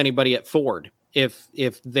asked anybody at Ford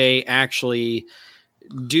if they actually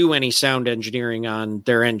do any sound engineering on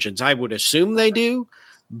their engines. I would assume they do,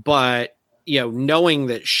 but knowing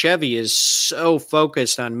that Chevy is so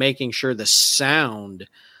focused on making sure the sound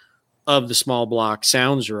of the small block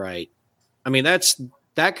sounds right.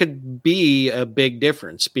 That could be a big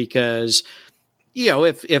difference because,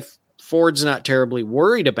 if Ford's not terribly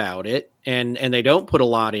worried about it and they don't put a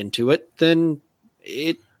lot into it, then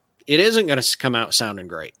it isn't going to come out sounding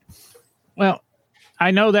great. Well, I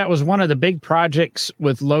know that was one of the big projects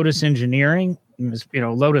with Lotus Engineering.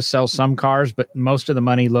 Lotus sells some cars, but most of the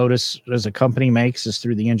money Lotus as a company makes is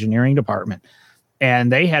through the engineering department.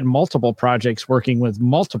 And they had multiple projects working with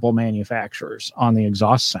multiple manufacturers on the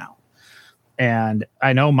exhaust sound. And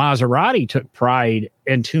I know Maserati took pride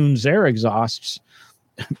and tunes their exhausts,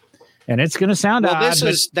 and it's going to sound odd.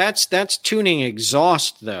 That's tuning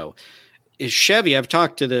exhaust though. Is Chevy? I've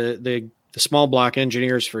talked to the small block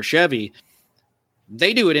engineers for Chevy.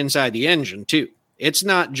 They do it inside the engine too. It's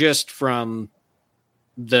not just from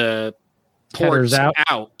the ports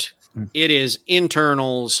out. It is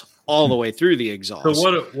internals all the way through the exhaust.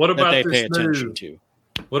 So what about they this pay attention to?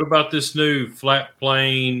 What about this new flat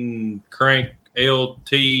plane crank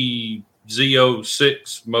LT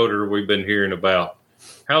Z06 motor we've been hearing about?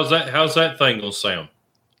 How's that thing gonna sound?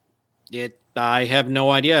 I have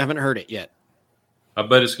no idea. I haven't heard it yet. I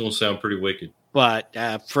bet it's gonna sound pretty wicked. But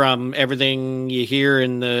from everything you hear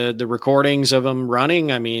in the recordings of them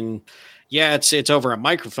running, it's over a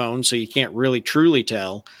microphone, so you can't really truly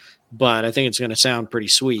tell. But I think it's going to sound pretty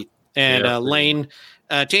sweet. And Lane,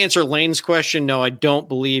 To answer Lane's question, no, I don't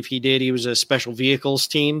believe he did. He was a special vehicles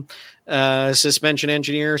team suspension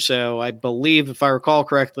engineer. So I believe, if I recall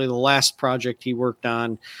correctly, the last project he worked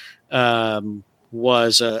on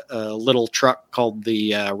was a little truck called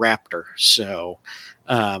the Raptor. So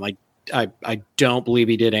I don't believe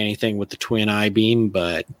he did anything with the twin I-beam,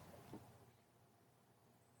 but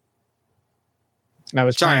I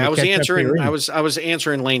was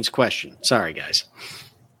answering Lane's question. Sorry, guys.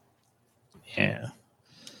 Yeah.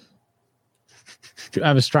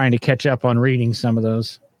 I was trying to catch up on reading some of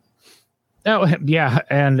those. Oh, yeah.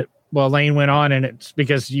 And well, Lane went on, and it's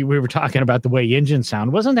because we were talking about the way engines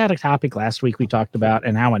sound. Wasn't that a topic last week we talked about,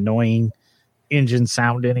 and how annoying engines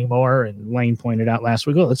sound anymore? And Lane pointed out last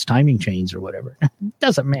week, it's timing chains or whatever.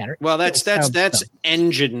 Doesn't matter. Well, that's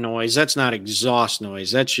engine noise. That's not exhaust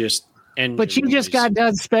noise. That's just engine But you noise. just got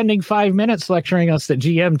done spending 5 minutes lecturing us that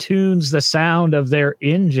GM tunes the sound of their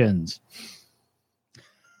engines.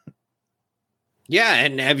 Yeah,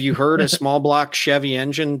 and have you heard a small block Chevy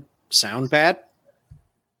engine sound bad?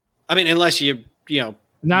 I mean, unless not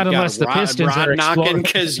unless the pistons are knocking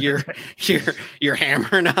because you're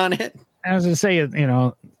hammering on it. I was going to say,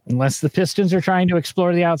 unless the pistons are trying to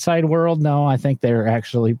explore the outside world, no, I think they're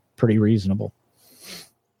actually pretty reasonable.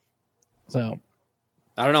 So,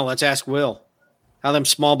 I don't know. Let's ask Will. How them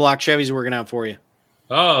small block Chevys working out for you?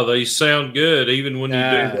 Oh, they sound good. Even when you do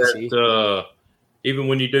that, even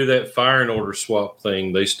when you do that firing order swap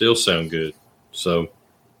thing, they still sound good. So,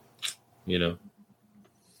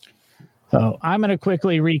 So I'm going to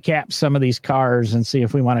quickly recap some of these cars and see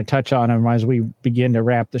if we want to touch on them as we begin to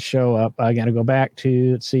wrap the show up. I got to go back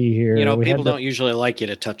to, let's see here. People don't usually like you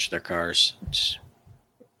to touch their cars.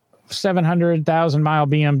 700,000 mile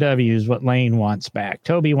BMW is what Lane wants back.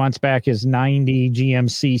 Toby wants back his 90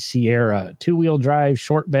 GMC Sierra, 2-wheel drive,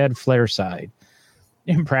 short bed, flare side.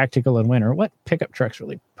 Impractical in winter. What pickup truck's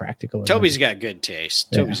really practical? Toby's got good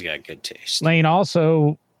taste. Lane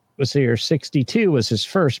also was here. 62 was his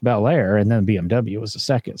first Bel Air, and then BMW was the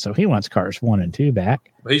second. So he wants cars 1 and 2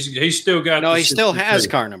 back. He's still got. No, he still has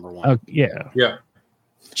car number 1. Yeah.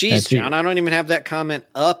 Jeez, John, I don't even have that comment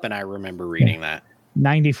up, and I remember reading that.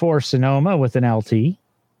 94 Sonoma with an LT.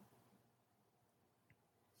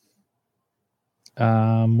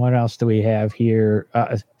 What else do we have here?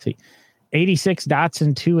 Let's see. 86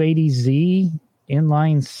 Datsun 280Z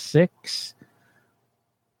inline 6.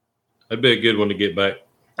 That'd be a good one to get back.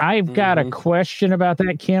 I've got a question about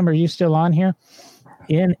that, Kim. Are you still on here?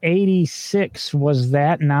 In 86, was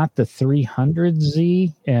that not the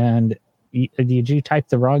 300Z? And did you type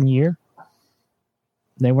the wrong year?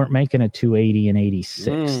 They weren't making a 280 in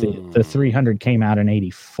 86. The 300 came out in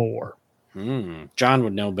 84. John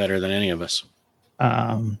would know better than any of us.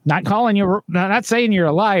 Not saying you're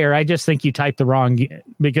a liar. I just think you typed the wrong,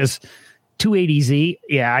 because 280Z,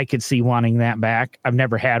 yeah, I could see wanting that back. I've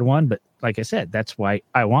never had one, but like I said, that's why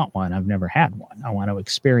I want one. I've never had one. I want to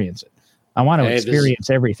experience it. I want to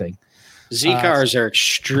experience everything. Z cars are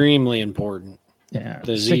extremely important. Yeah.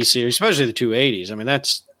 The Z series, especially the 280s. I mean,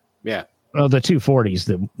 that's, yeah. Well, the 240s,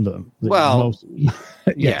 the most.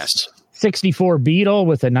 Yes. 64 Beetle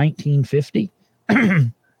with a 1950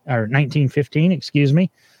 or 1915, excuse me.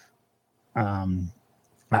 I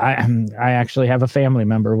actually have a family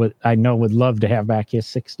member I know would love to have back his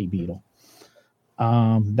 60 Beetle.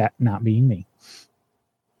 That not being me.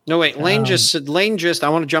 No, wait. Lane just I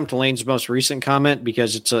want to jump to Lane's most recent comment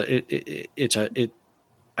because I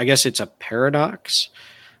guess it's a paradox.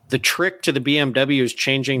 The trick to the BMW is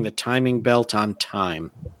changing the timing belt on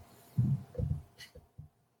time.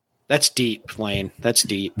 That's deep, Lane. That's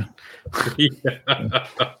deep.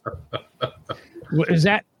 Is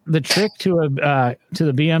that the trick to the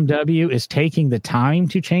BMW is taking the time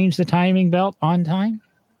to change the timing belt on time?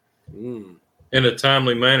 In a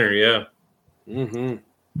timely manner, yeah. Mm-hmm.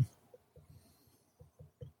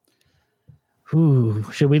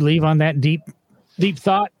 Ooh, should we leave on that deep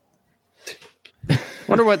thought?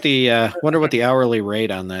 Wonder what the hourly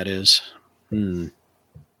rate on that is. Depending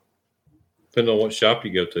on what shop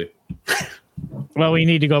you go to. Well, we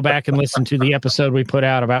need to go back and listen to the episode we put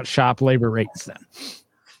out about shop labor rates then,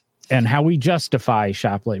 and how we justify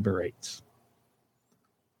shop labor rates.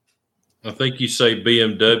 I think you say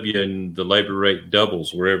BMW and the labor rate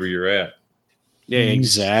doubles wherever you're at. Yeah,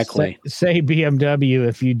 exactly. Say BMW,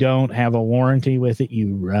 if you don't have a warranty with it,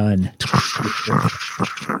 you run.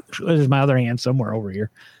 There's my other hand somewhere over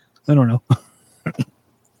here. I don't know.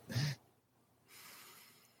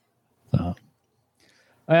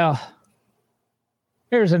 Well,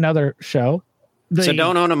 here's another show. So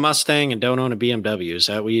don't own a Mustang and don't own a BMW. Is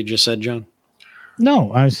that what you just said, John?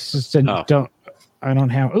 No, I just said don't. I don't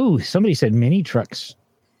have. Ooh, somebody said mini trucks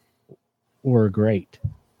were great,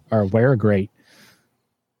 or were great.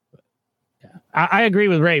 I agree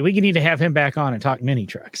with Ray. We need to have him back on and talk mini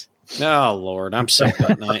trucks. Oh Lord, I'm sick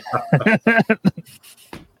that night.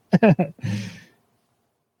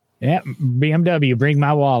 Yeah, BMW, bring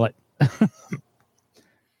my wallet.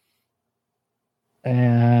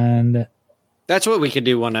 And that's what we could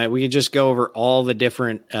do one night. We could just go over all the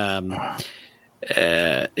different,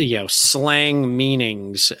 slang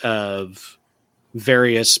meanings of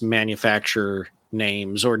various manufacturer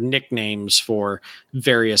names or nicknames for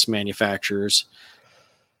various manufacturers.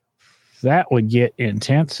 That would get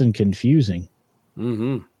intense and confusing.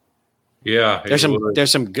 Mm-hmm. Yeah,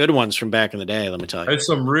 there's some good ones from back in the day. Let me tell you, there's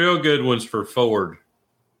some real good ones for Ford.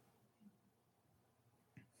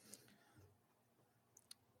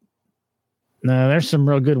 No, there's some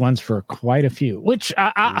real good ones for quite a few, which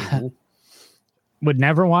I would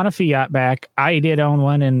never want a Fiat back. I did own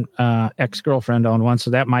one, and ex-girlfriend owned one,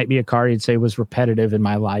 so that might be a car you'd say was repetitive in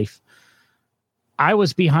my life. I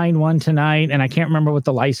was behind one tonight, and I can't remember what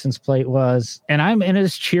the license plate was, and I'm in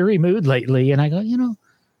this cheery mood lately, and I go,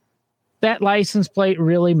 that license plate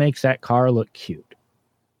really makes that car look cute.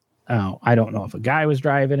 Oh, I don't know if a guy was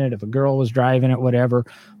driving it, if a girl was driving it, whatever.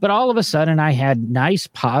 But all of a sudden, I had nice,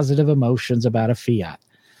 positive emotions about a Fiat.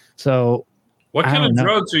 So, what kind of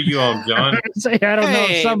drugs are you on, John? I don't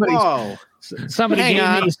know. Somebody hang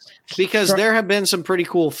on, because there have been some pretty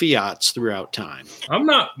cool Fiats throughout time. I'm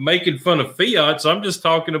not making fun of Fiats. I'm just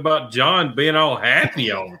talking about John being all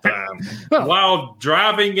happy all the time while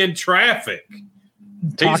driving in traffic.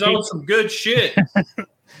 He's on some good shit.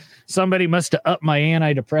 Somebody must have upped my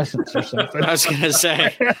antidepressants or something. I was going to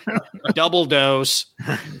say, double dose.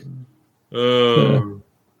 Oh,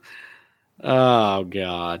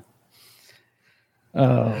 God.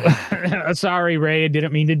 Oh, sorry, Ray. I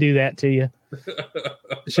didn't mean to do that to you.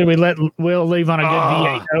 Should we let Will leave on a good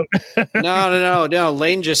V8 note? No.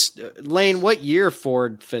 Lane, what year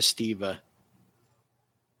Ford Festiva?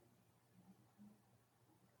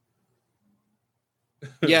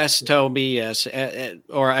 Yes, Toby, yes.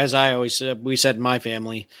 Or as I always said, we said in my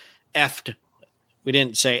family, effed. We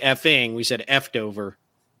didn't say effing, we said effed over.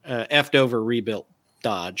 Effed over rebuilt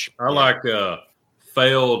Dodge. I like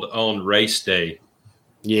failed on race day.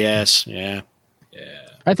 Yes, yeah.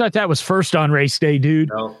 I thought that was first on race day, dude.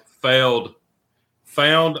 No, failed.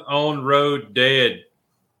 Found on road dead.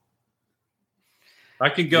 I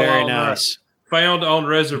can go Very all nice. Night. Found on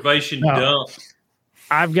reservation dump.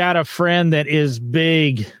 I've got a friend that is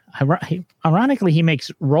big. Ironically, he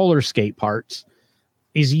makes roller skate parts.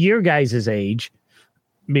 He's your guys' age,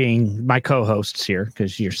 being my co-hosts here,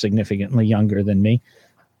 because you're significantly younger than me.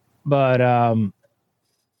 But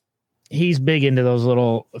he's big into those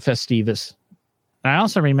little Festivas. I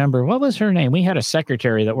also remember, what was her name? We had a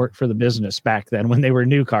secretary that worked for the business back then when they were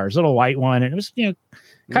new cars, little white one. And it was,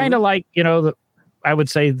 kind of like, I would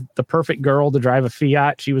say the perfect girl to drive a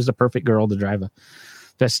Fiat. She was the perfect girl to drive a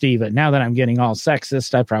Festiva. Now that I'm getting all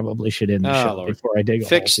sexist, I probably should end the show Lord. Before I dig a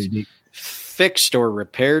hole too deep. Fixed or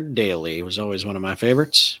repaired daily was always one of my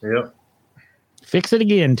favorites. Yep. Fix it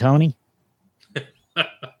again, Tony.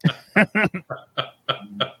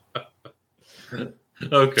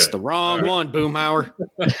 Okay. It's the wrong one, Boomhauer.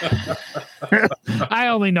 I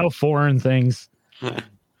only know foreign things.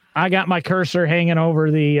 I got my cursor hanging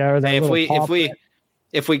over the.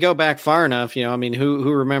 If we go back far enough,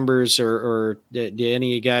 who remembers or do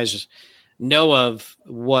any of you guys know of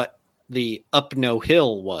what the Up No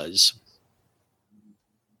Hill was?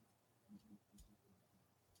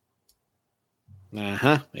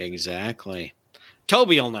 Exactly.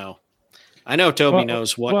 Toby will know. I know Toby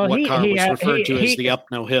knows what car was referred to as the Up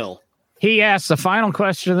No Hill. He asked the final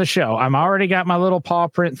question of the show. I'm already got my little paw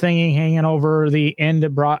print thingy hanging over the end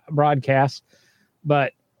of broadcast,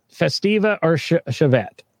 but Festiva or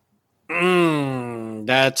Chevette?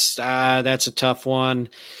 That's a tough one.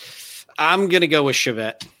 I'm gonna go with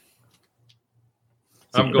Chevette.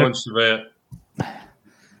 I'm going Chevette.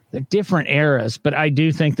 They're different eras, but I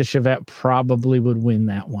do think the Chevette probably would win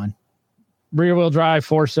that one. Rear-wheel drive,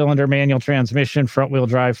 4-cylinder manual transmission, front-wheel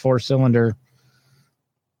drive, 4-cylinder.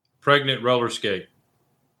 Pregnant roller skate.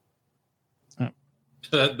 Oh.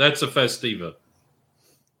 That's a Festiva.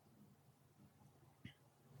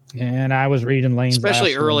 And I was reading Lane's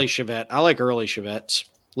especially early Chevette. I like early Chevettes,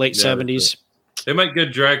 late 70s. They make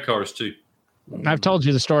good drag cars too. I've told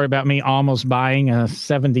you the story about me almost buying a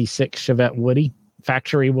 76 Chevette Woody,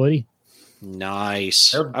 factory Woody.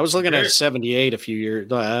 Nice. I was looking at a 78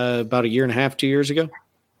 about a year and a half, 2 years ago.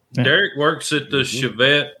 Derek works at the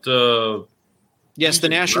Chevette. Yes, the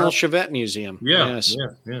National Chevette Museum. Yeah, yes.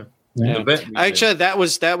 yeah. Actually, that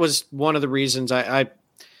was one of the reasons I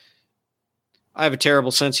I have a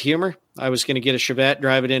terrible sense of humor. I was going to get a Chevette,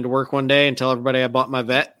 drive it into work one day, and tell everybody I bought my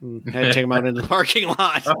vet, and had to take them out into the parking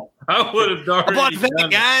lot. I would have already I bought vet, done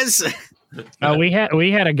it. guys. We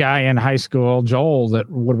had a guy in high school, Joel, that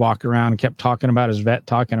would walk around and kept talking about his vet,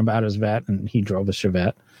 and he drove a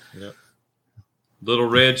Chevette. Yep. Little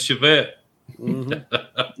Red Chevette.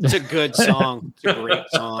 Mm-hmm. It's a good song. It's a great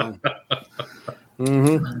song.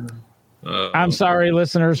 Mm-hmm. I'm sorry,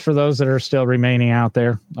 listeners, for those that are still remaining out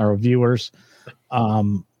there, our viewers.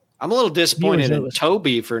 I'm a little disappointed Viewers, in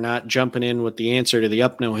Toby for not jumping in with the answer to the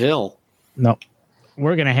Up No Hill. No,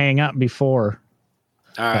 we're going to hang up before.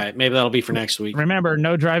 All right. Maybe that'll be for next week. Remember,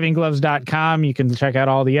 nodrivinggloves.com. You can check out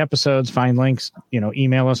all the episodes, find links,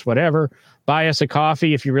 email us, whatever. Buy us a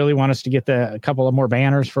coffee if you really want us to get a couple of more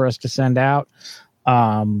banners for us to send out.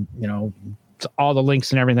 All the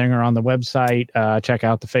links and everything are on the website. Check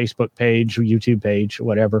out the Facebook page, YouTube page,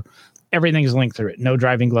 whatever. Everything's linked through it.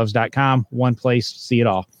 nodrivinggloves.com. One place to see it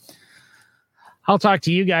all. I'll talk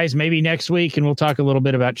to you guys maybe next week, and we'll talk a little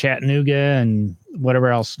bit about Chattanooga and whatever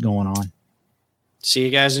else is going on. See you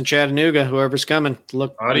guys in Chattanooga. Whoever's coming,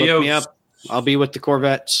 look me up. I'll be with the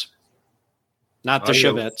Corvettes, not the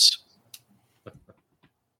Adios. Chevettes.